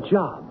 It's a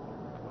job.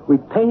 We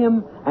pay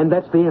him, and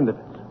that's the end of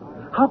it.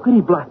 How could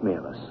he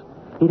blackmail us?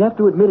 He'd have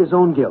to admit his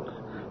own guilt.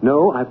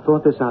 No, I've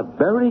thought this out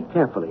very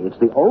carefully. It's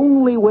the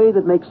only way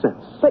that makes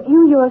sense. But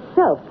you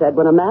yourself said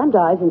when a man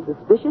dies in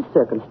suspicious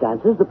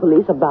circumstances, the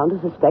police are bound to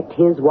suspect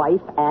his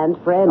wife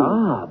and friends.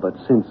 Ah, but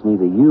since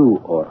neither you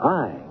or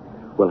I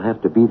will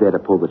have to be there to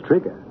pull the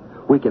trigger,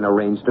 we can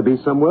arrange to be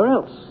somewhere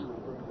else.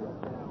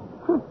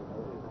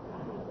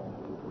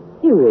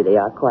 You really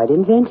are quite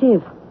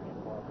inventive.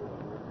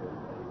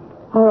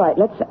 All right,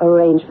 let's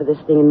arrange for this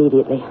thing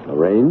immediately.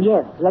 Arrange?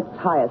 Yes, let's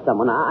hire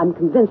someone. I'm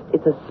convinced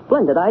it's a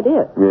splendid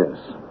idea. Yes.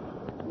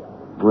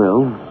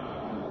 Well,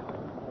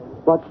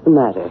 What's the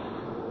matter?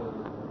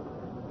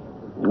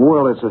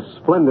 well, it's a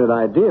splendid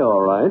idea,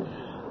 all right.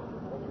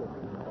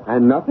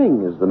 And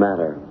nothing is the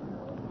matter,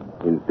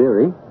 in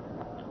theory.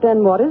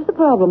 Then what is the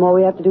problem? All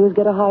we have to do is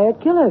get a hired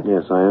killer.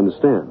 Yes, I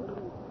understand.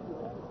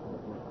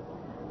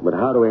 But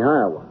how do we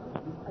hire one?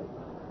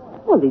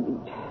 Well,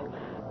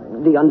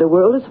 the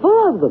underworld is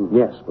full of them.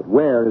 Yes, but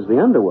where is the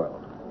underworld?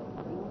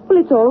 Well,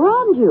 it's all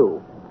around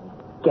you.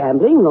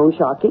 Gambling, loan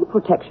sharking,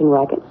 protection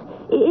rackets.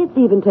 It's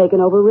even taken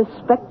over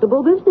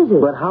respectable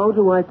businesses. But how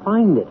do I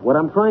find it? What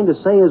I'm trying to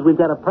say is we've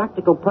got a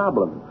practical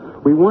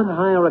problem. We want to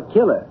hire a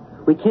killer.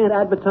 We can't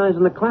advertise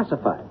in the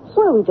classifieds.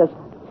 Well, we just...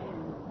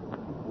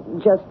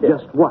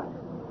 Just what?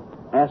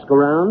 Ask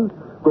around?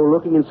 Go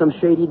looking in some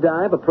shady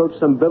dive? Approach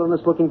some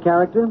villainous-looking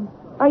character?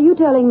 Are you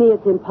telling me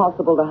it's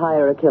impossible to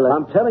hire a killer?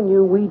 I'm telling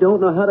you, we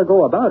don't know how to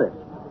go about it.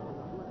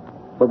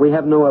 But we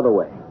have no other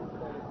way.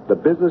 The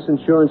business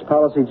insurance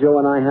policy Joe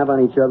and I have on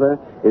each other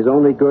is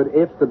only good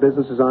if the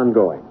business is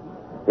ongoing.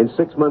 In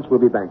 6 months, we'll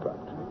be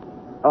bankrupt.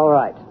 All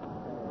right.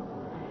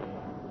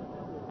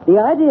 The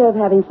idea of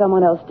having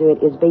someone else do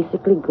it is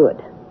basically good.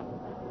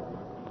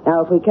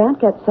 Now, if we can't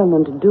get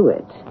someone to do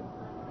it,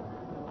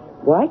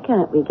 why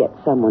can't we get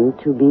someone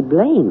to be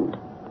blamed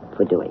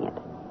for doing it?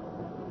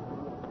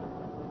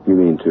 You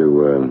mean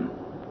to,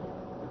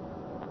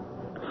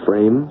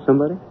 frame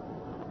somebody?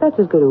 That's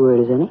as good a word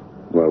as any.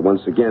 Well,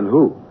 once again,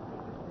 who?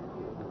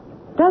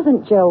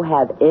 Doesn't Joe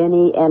have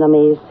any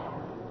enemies?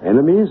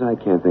 Enemies? I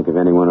can't think of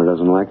anyone who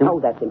doesn't like him. Oh,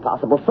 that's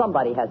impossible.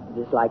 Somebody has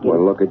to dislike him.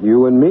 Well, look at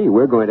you and me.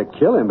 We're going to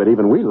kill him, but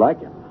even we like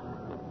him.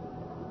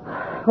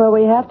 Well,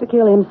 we have to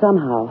kill him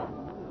somehow.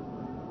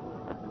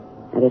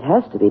 And it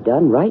has to be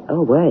done right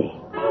away.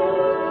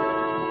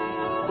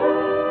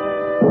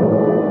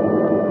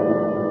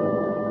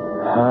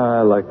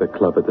 I like the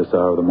club at this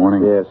hour of the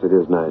morning. Yes, it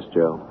is nice,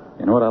 Joe.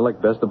 You know what I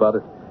like best about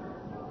it?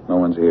 No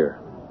one's here.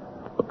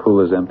 The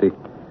pool is empty.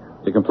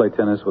 You can play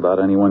tennis without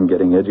anyone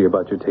getting edgy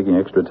about you taking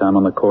extra time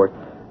on the court.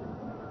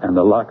 And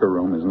the locker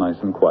room is nice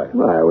and quiet.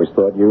 Well, I always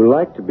thought you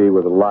liked to be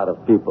with a lot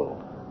of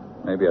people.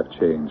 Maybe I've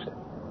changed.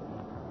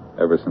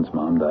 Ever since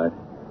Mom died.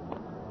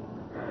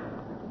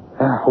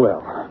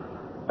 Well,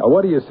 now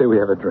what do you say we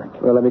have a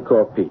drink? Well, let me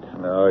call Pete.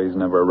 No, he's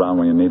never around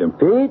when you need him.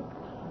 Pete?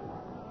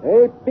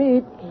 Hey,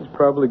 Pete. He's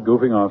probably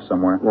goofing off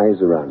somewhere. No,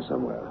 he's around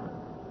somewhere.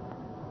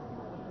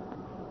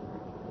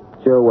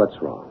 Joe, what's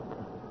wrong?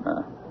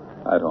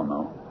 I don't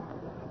know.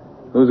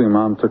 Losing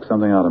Mom took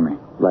something out of me.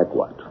 Like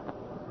what?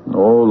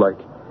 Oh, like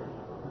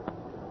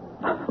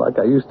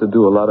I used to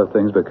do a lot of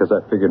things because I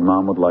figured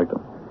Mom would like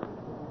them.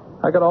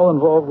 I got all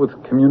involved with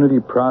community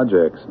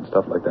projects and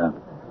stuff like that.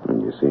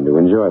 And you seem to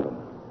enjoy them.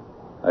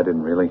 I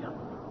didn't really.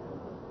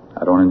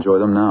 I don't enjoy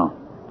them now.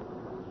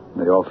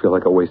 They all feel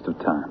like a waste of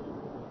time.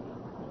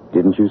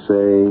 Didn't you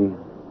say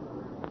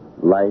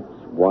light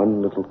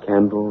one little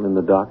candle in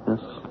the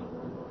darkness?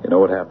 You know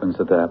what happens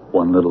to that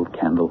one little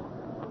candle?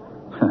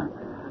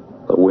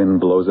 The wind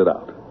blows it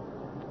out.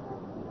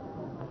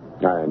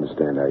 I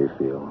understand how you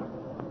feel.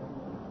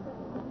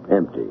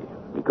 Empty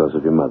because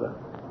of your mother.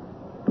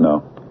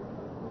 No,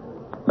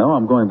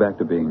 I'm going back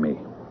to being me.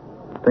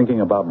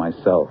 Thinking about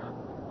myself,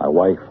 my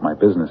wife, my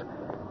business.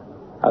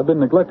 I've been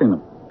neglecting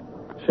them.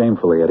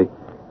 Shamefully, Eddie.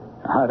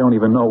 I don't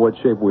even know what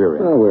shape we're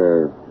in. Well,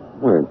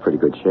 we're in pretty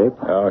good shape.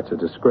 Oh, it's a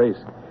disgrace.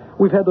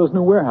 We've had those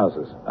new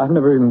warehouses. I've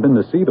never even been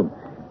to see them.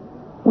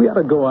 We ought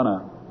to go on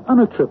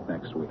a trip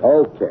next week.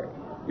 Okay.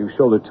 You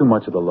shoulder too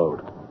much of the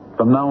load.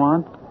 From now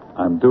on,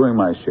 I'm doing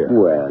my share.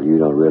 Well, you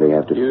don't really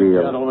have to You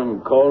feel... gentlemen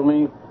called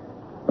me?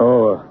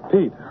 Oh,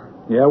 Pete.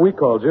 Yeah, we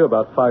called you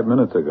about 5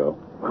 minutes ago.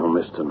 Well,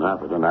 Mr.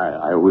 Napperton,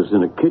 I was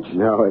in the kitchen.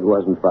 No, it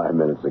wasn't 5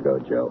 minutes ago,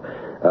 Joe.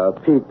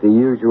 Pete, the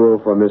usual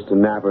for Mr.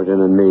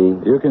 Napperton and me.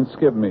 You can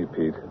skip me,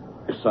 Pete.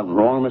 Is something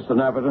wrong, Mr.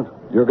 Napperton?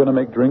 You're going to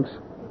make drinks?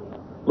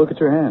 Look at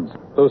your hands.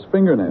 Those Well,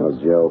 fingernails.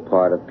 Joe,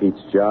 part of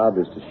Pete's job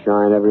is to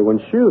shine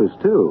everyone's shoes,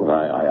 too.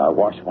 I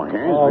wash my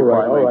hands All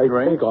before right, I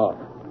make take drinks. off.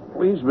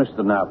 Please,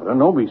 Mr. Napperton,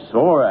 don't be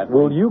sore at me.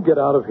 Will you get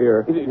out of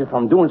here? If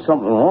I'm doing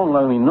something wrong,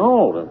 let me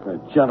know. The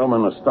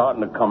gentlemen are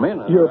starting to come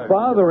in. You're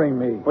bothering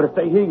me. But if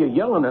they hear you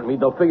yelling at me,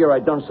 they'll figure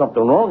I've done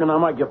something wrong and I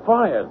might get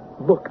fired.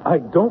 Look, I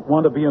don't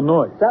want to be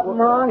annoyed. Something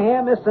wrong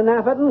here, Mr.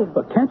 Napperton?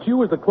 But can't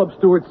you, as the club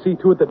steward, see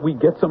to it that we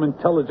get some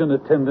intelligent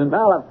attendant?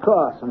 Well, of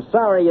course. I'm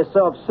sorry you're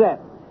so upset.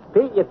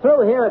 Pete, you're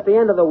through here at the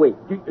end of the week.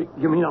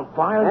 You mean I'm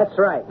fired? That's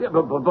right. Yeah,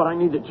 but I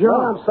need a job.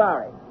 Well, I'm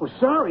sorry. Well,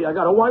 sorry, I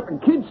got a wife and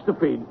kids to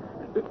feed.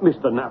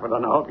 Mr.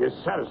 Napperton, I hope you're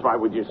satisfied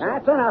with yourself.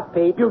 That's enough,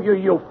 Pete.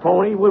 You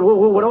phony, with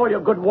all your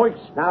good works.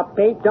 Now,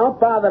 Pete, don't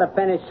bother to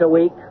finish the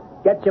week.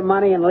 Get your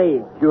money and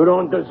leave. You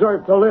don't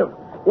deserve to live.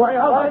 Why,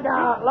 Look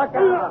out, look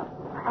out.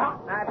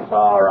 That's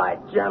all right,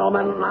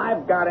 gentlemen.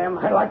 I've got him.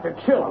 I'd like to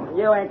kill him.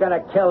 You ain't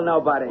gonna kill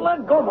nobody.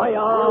 Let go of my You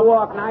arm.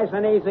 walk nice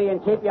and easy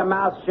and keep your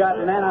mouth shut,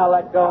 and then I'll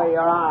let go of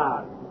your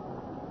arm.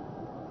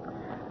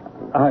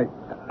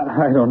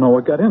 I don't know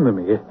what got into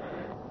me.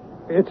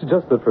 It's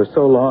just that for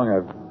so long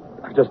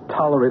I've just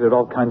tolerated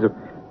all kinds of...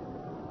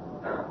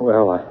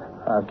 Well,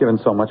 I've given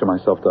so much of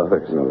myself to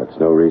others. Well, that's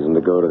no reason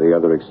to go to the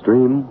other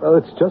extreme. Well,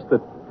 it's just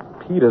that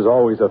Pete has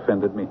always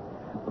offended me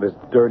with his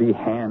dirty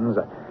hands.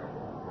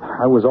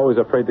 I was always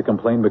afraid to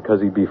complain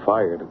because he'd be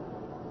fired.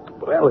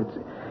 Well,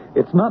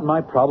 it's not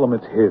my problem,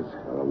 it's his.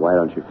 Well, why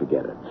don't you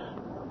forget it?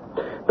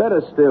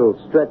 Better still,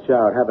 stretch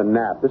out, have a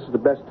nap. This is the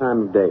best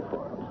time of day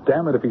for him.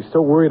 Damn it, if he's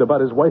so worried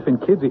about his wife and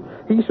kids,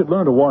 he should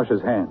learn to wash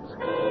his hands.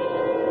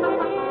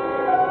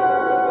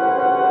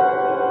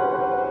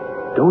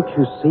 Don't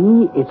you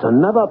see? It's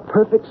another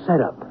perfect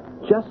setup.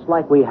 Just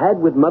like we had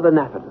with Mother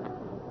Nafferton.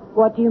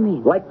 What do you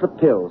mean? Like the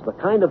pills, the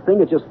kind of thing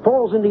that just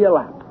falls into your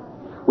lap.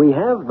 We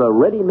have the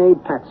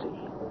ready-made patsy.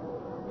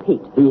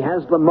 Pete. He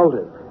has the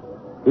motive.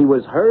 He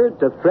was heard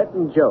to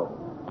threaten Joe.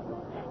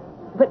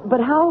 But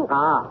how...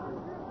 Ah.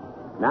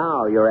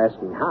 Now you're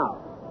asking how.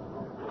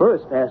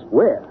 First, ask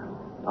where.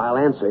 I'll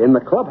answer. In the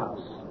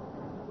clubhouse.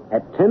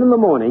 At 10 in the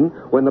morning,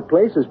 when the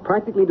place is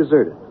practically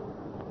deserted.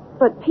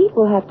 But Pete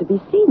will have to be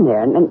seen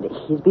there, and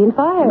he's being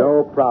fired.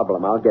 No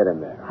problem. I'll get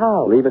him there.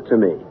 How? Leave it to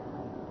me.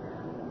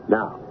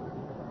 Now,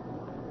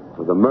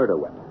 for the murder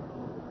weapon.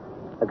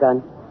 A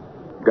gun?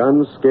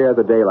 Guns scare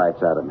the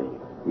daylights out of me.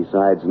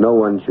 Besides, no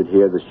one should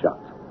hear the shot.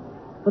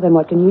 Well, then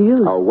what can you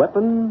use? A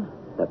weapon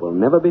that will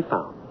never be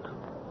found.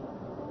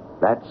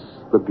 That's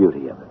the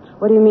beauty of it.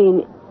 What do you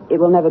mean, it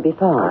will never be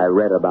found? I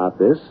read about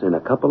this in a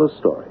couple of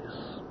stories.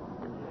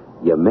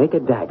 You make a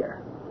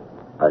dagger,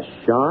 a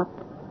sharp,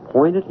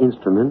 pointed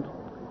instrument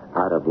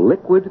out of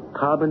liquid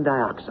carbon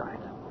dioxide.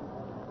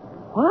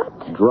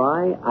 What?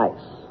 Dry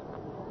ice.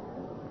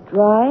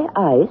 Dry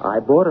ice? I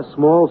bought a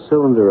small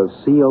cylinder of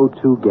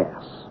CO2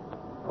 gas.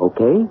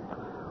 Okay?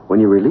 When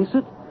you release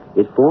it,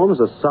 it forms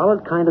a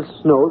solid kind of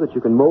snow that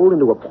you can mold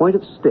into a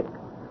pointed stick.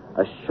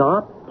 A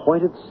sharp,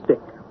 pointed stick.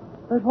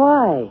 But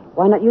why?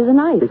 Why not use a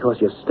knife? Because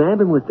you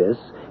stab him with this,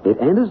 it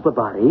enters the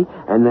body,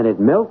 and then it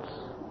melts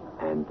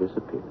and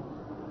disappears.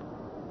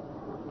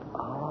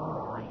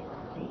 Oh, I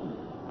see.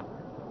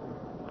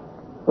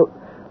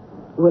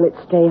 Will it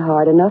stay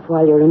hard enough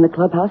while you're in the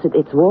clubhouse?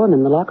 It's warm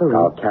in the locker room.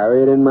 I'll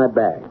carry it in my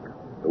bag,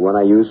 the one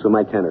I use for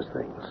my tennis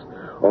things.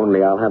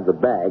 Only I'll have the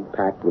bag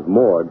packed with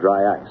more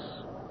dry ice.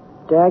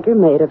 Dagger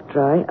made of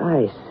dry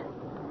ice.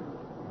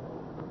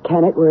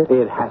 Can it work?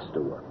 It has to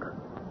work.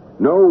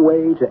 No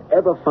way to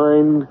ever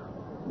find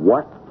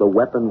what the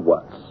weapon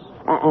was.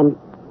 And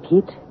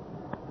Pete?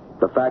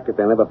 The fact that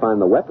they'll never find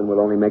the weapon will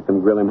only make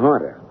them grill him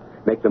harder.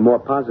 Make them more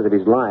positive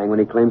he's lying when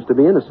he claims to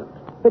be innocent.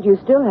 But you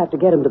still have to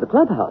get him to the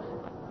clubhouse.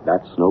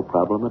 That's no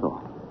problem at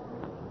all.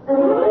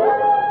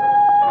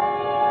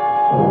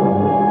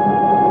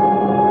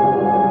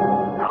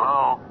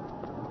 Hello?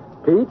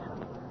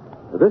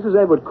 Pete? This is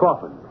Edward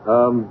Coffin.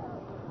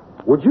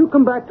 Would you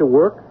come back to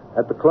work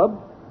at the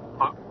club?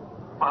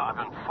 Well, I've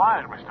been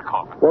fired, Mr.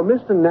 Coffin. Well,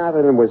 Mr.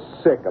 Navin was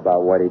sick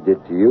about what he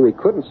did to you. He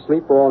couldn't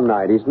sleep all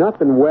night. He's not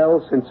been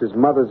well since his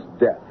mother's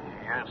death.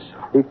 Yes,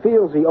 sir. He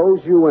feels he owes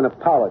you an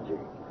apology.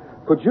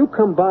 Could you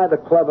come by the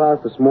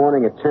clubhouse this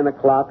morning at 10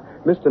 o'clock?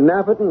 Mr.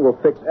 Nafferton will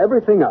fix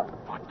everything up.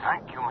 Well,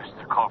 thank you,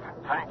 Mr. Coffin.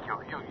 Thank you.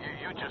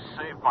 You just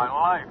saved my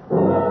life.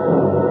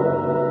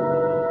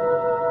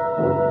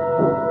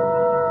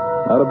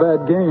 Not a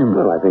bad game.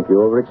 Well, I think you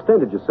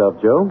overextended yourself,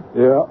 Joe.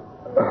 Yeah.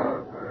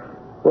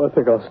 Well, I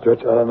think I'll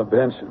stretch out on the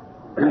bench and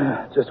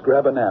just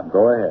grab a nap.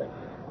 Go ahead.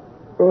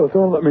 Well,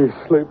 don't let me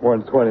sleep more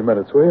than 20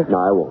 minutes, will you? No,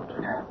 I won't.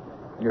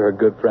 You're a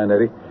good friend,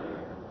 Eddie.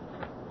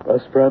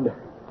 Best friend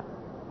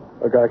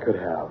a guy could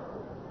have.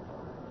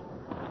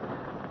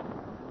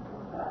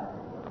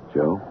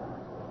 Joe?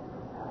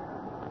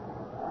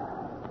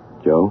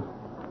 Joe?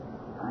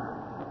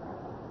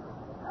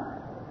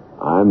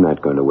 I'm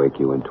not going to wake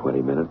you in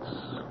 20 minutes.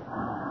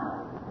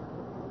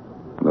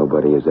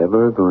 Nobody is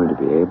ever going to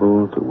be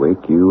able to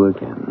wake you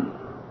again.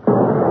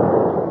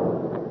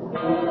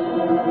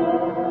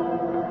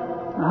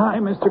 Hi,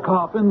 Mr.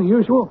 Coffin, the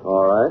usual.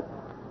 All right.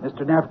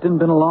 Mr. Nafferton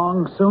been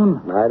along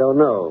soon? I don't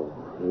know.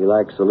 He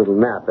likes a little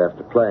nap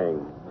after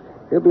playing.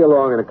 He'll be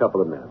along in a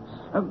couple of minutes.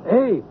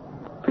 Hey,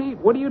 Pete,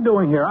 what are you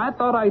doing here? I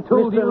thought I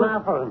told you...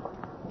 Mr. Nafferton.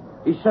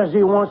 He says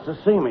he wants to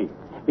see me.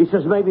 He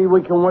says maybe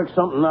we can work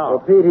something Well,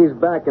 out. Pete, he's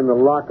back in the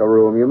locker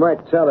room. You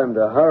might tell him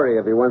to hurry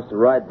if he wants to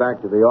ride back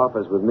to the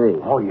office with me.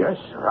 Oh, yes,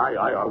 sir.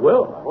 I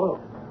will. I will.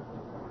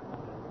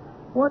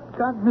 What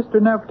got Mr.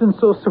 Nafferton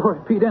so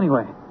sore, Pete,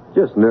 anyway?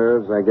 Just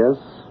nerves, I guess.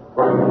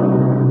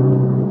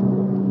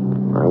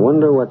 I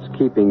wonder what's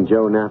keeping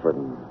Joe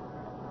Nafferton.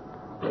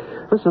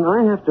 Listen,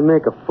 I have to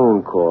make a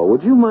phone call.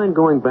 Would you mind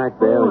going back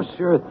there? Oh,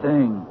 sure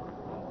thing.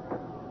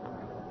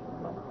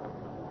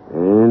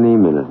 Any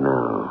minute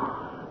now.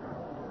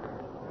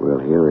 We'll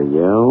hear a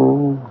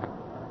yell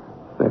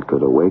that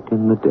could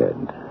awaken the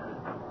dead.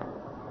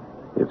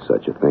 If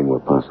such a thing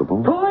were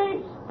possible.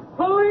 Police!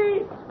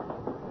 Police!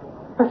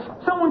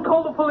 Someone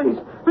call the police.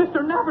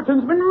 Mr.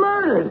 Nafferton's been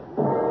murdered.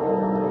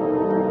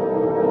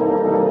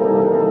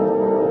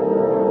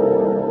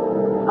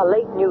 A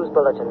late news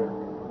bulletin.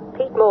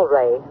 Pete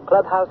Mulray,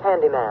 clubhouse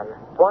handyman,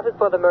 wanted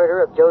for the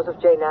murder of Joseph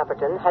J.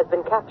 Nafferton, has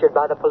been captured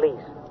by the police.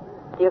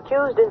 The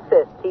accused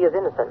insists he is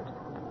innocent,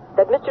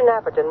 that Mr.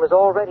 Nafferton was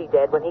already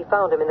dead when he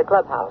found him in the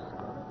clubhouse.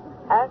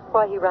 Asked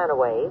why he ran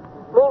away,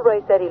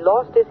 Mulray said he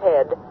lost his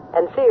head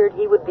and feared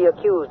he would be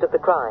accused of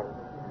the crime.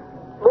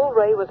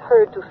 Mulray was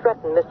heard to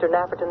threaten Mr.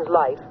 Nafferton's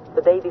life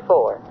the day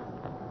before.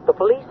 The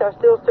police are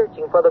still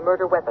searching for the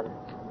murder weapon.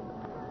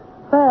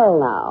 Well,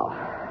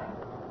 now,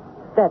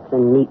 that's a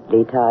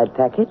neatly tied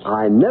package.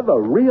 I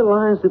never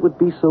realized it would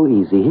be so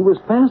easy. He was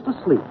fast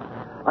asleep.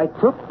 I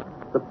took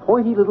the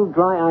pointy little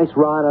dry ice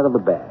rod out of the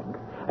bag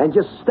and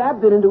just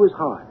stabbed it into his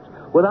heart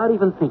without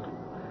even thinking.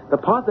 The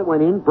part that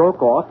went in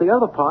broke off. The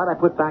other part I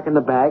put back in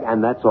the bag,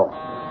 and that's all.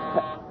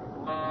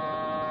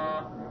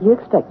 You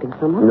expecting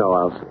someone? No,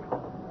 I'll see.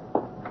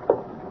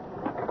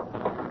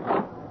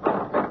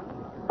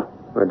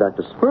 Or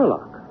Dr.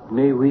 Spurlock.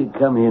 May we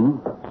come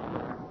in?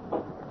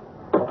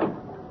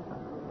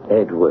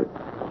 Edward,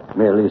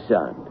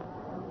 Melisande.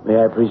 May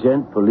I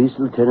present Police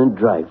Lieutenant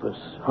Dreyfus,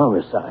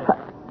 homicide.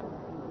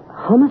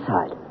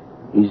 Homicide?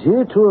 He's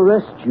here to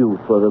arrest you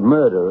for the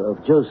murder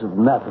of Joseph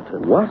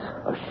Nafferton. What?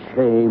 A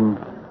shame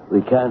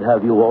we can't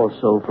have you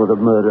also for the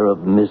murder of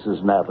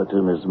Mrs.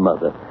 Nafferton, his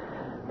mother.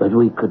 But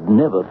we could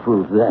never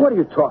prove that. What are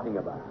you talking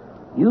about?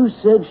 You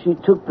said she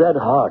took that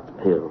heart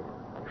pill.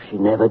 She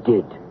never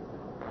did.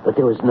 But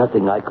there was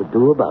nothing I could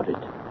do about it.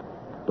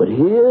 But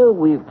here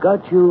we've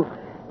got you,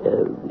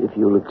 if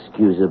you'll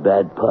excuse a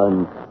bad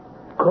pun,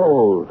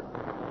 cold.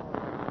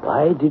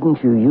 Why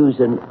didn't you use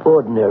an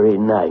ordinary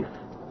knife?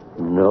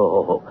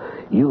 No,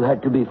 you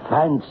had to be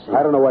fancy.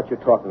 I don't know what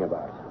you're talking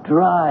about.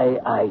 Dry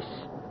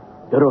ice.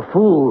 You're a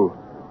fool.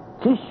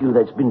 Tissue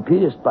that's been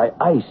pierced by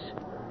ice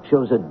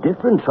shows a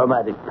different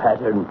traumatic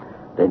pattern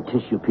than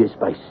tissue pierced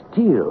by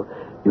steel.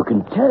 You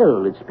can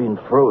tell it's been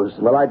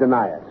frozen. Well, I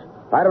deny it.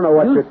 I don't know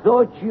what you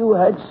thought you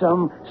had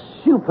some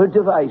super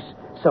device,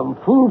 some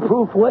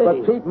foolproof way.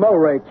 But Pete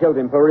Mulray killed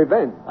him for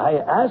revenge. I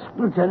asked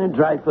Lieutenant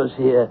Dreyfus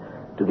here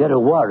to get a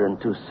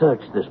warrant to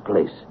search this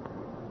place.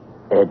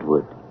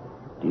 Edward,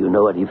 do you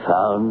know what he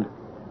found?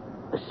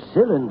 A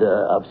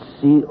cylinder of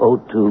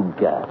CO2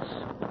 gas.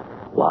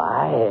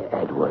 Why,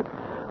 Edward?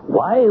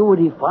 Why would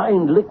he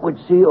find liquid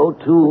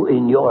CO2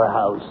 in your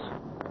house?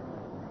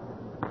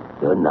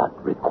 You're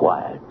not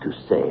required to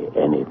say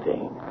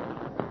anything.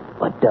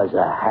 But does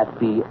a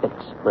happy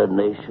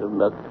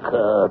explanation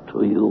occur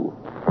to you?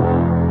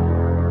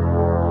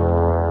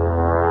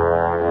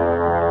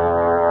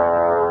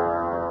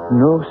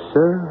 No,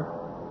 sir.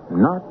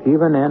 Not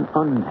even an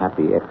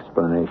unhappy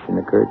explanation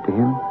occurred to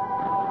him.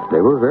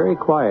 They were very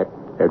quiet,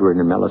 Edward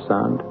and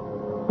Melisande.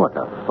 What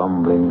a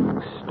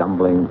fumbling,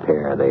 stumbling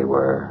pair they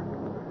were.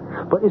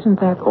 But isn't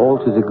that all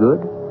to the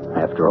good?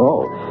 After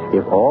all,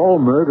 if all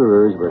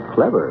murderers were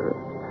clever,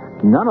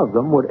 none of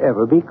them would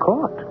ever be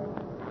caught.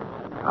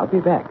 I'll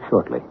be back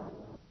shortly.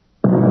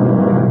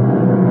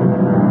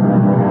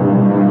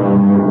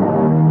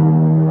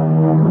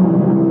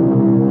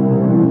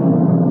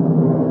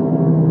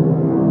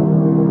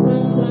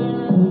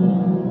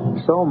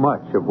 So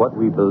much of what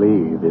we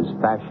believe is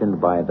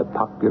fashioned by the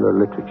popular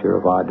literature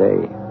of our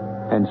day.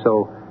 And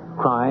so,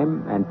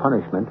 crime and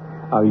punishment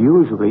are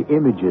usually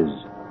images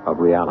of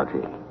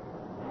reality.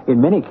 In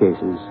many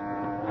cases,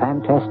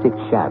 fantastic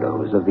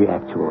shadows of the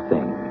actual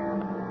thing.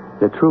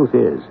 The truth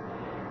is,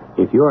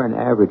 if you're an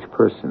average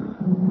person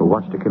who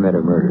wants to commit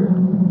a murder,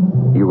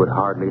 you would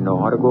hardly know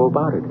how to go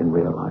about it in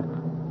real life.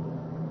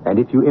 And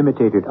if you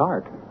imitated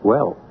art,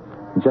 well,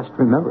 just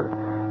remember,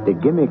 the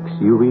gimmicks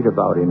you read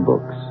about in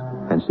books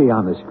and see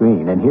on the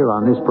screen and hear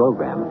on this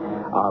program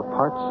are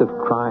parts of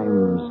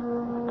crimes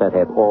that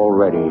have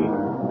already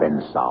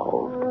been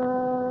solved.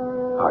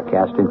 Our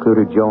cast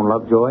included Joan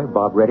Lovejoy,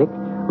 Bob Reddick,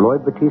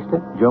 Lloyd Batista,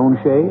 Joan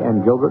Shea,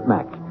 and Gilbert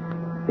Mack.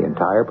 The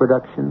entire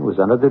production was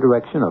under the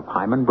direction of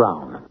Hyman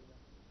Brown.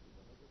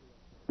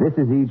 This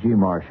is E.G.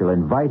 Marshall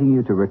inviting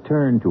you to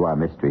return to our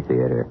Mystery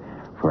Theater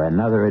for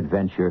another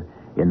adventure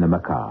in the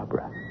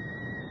macabre.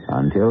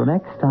 Until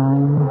next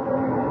time,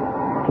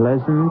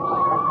 pleasant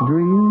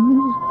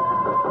dreams.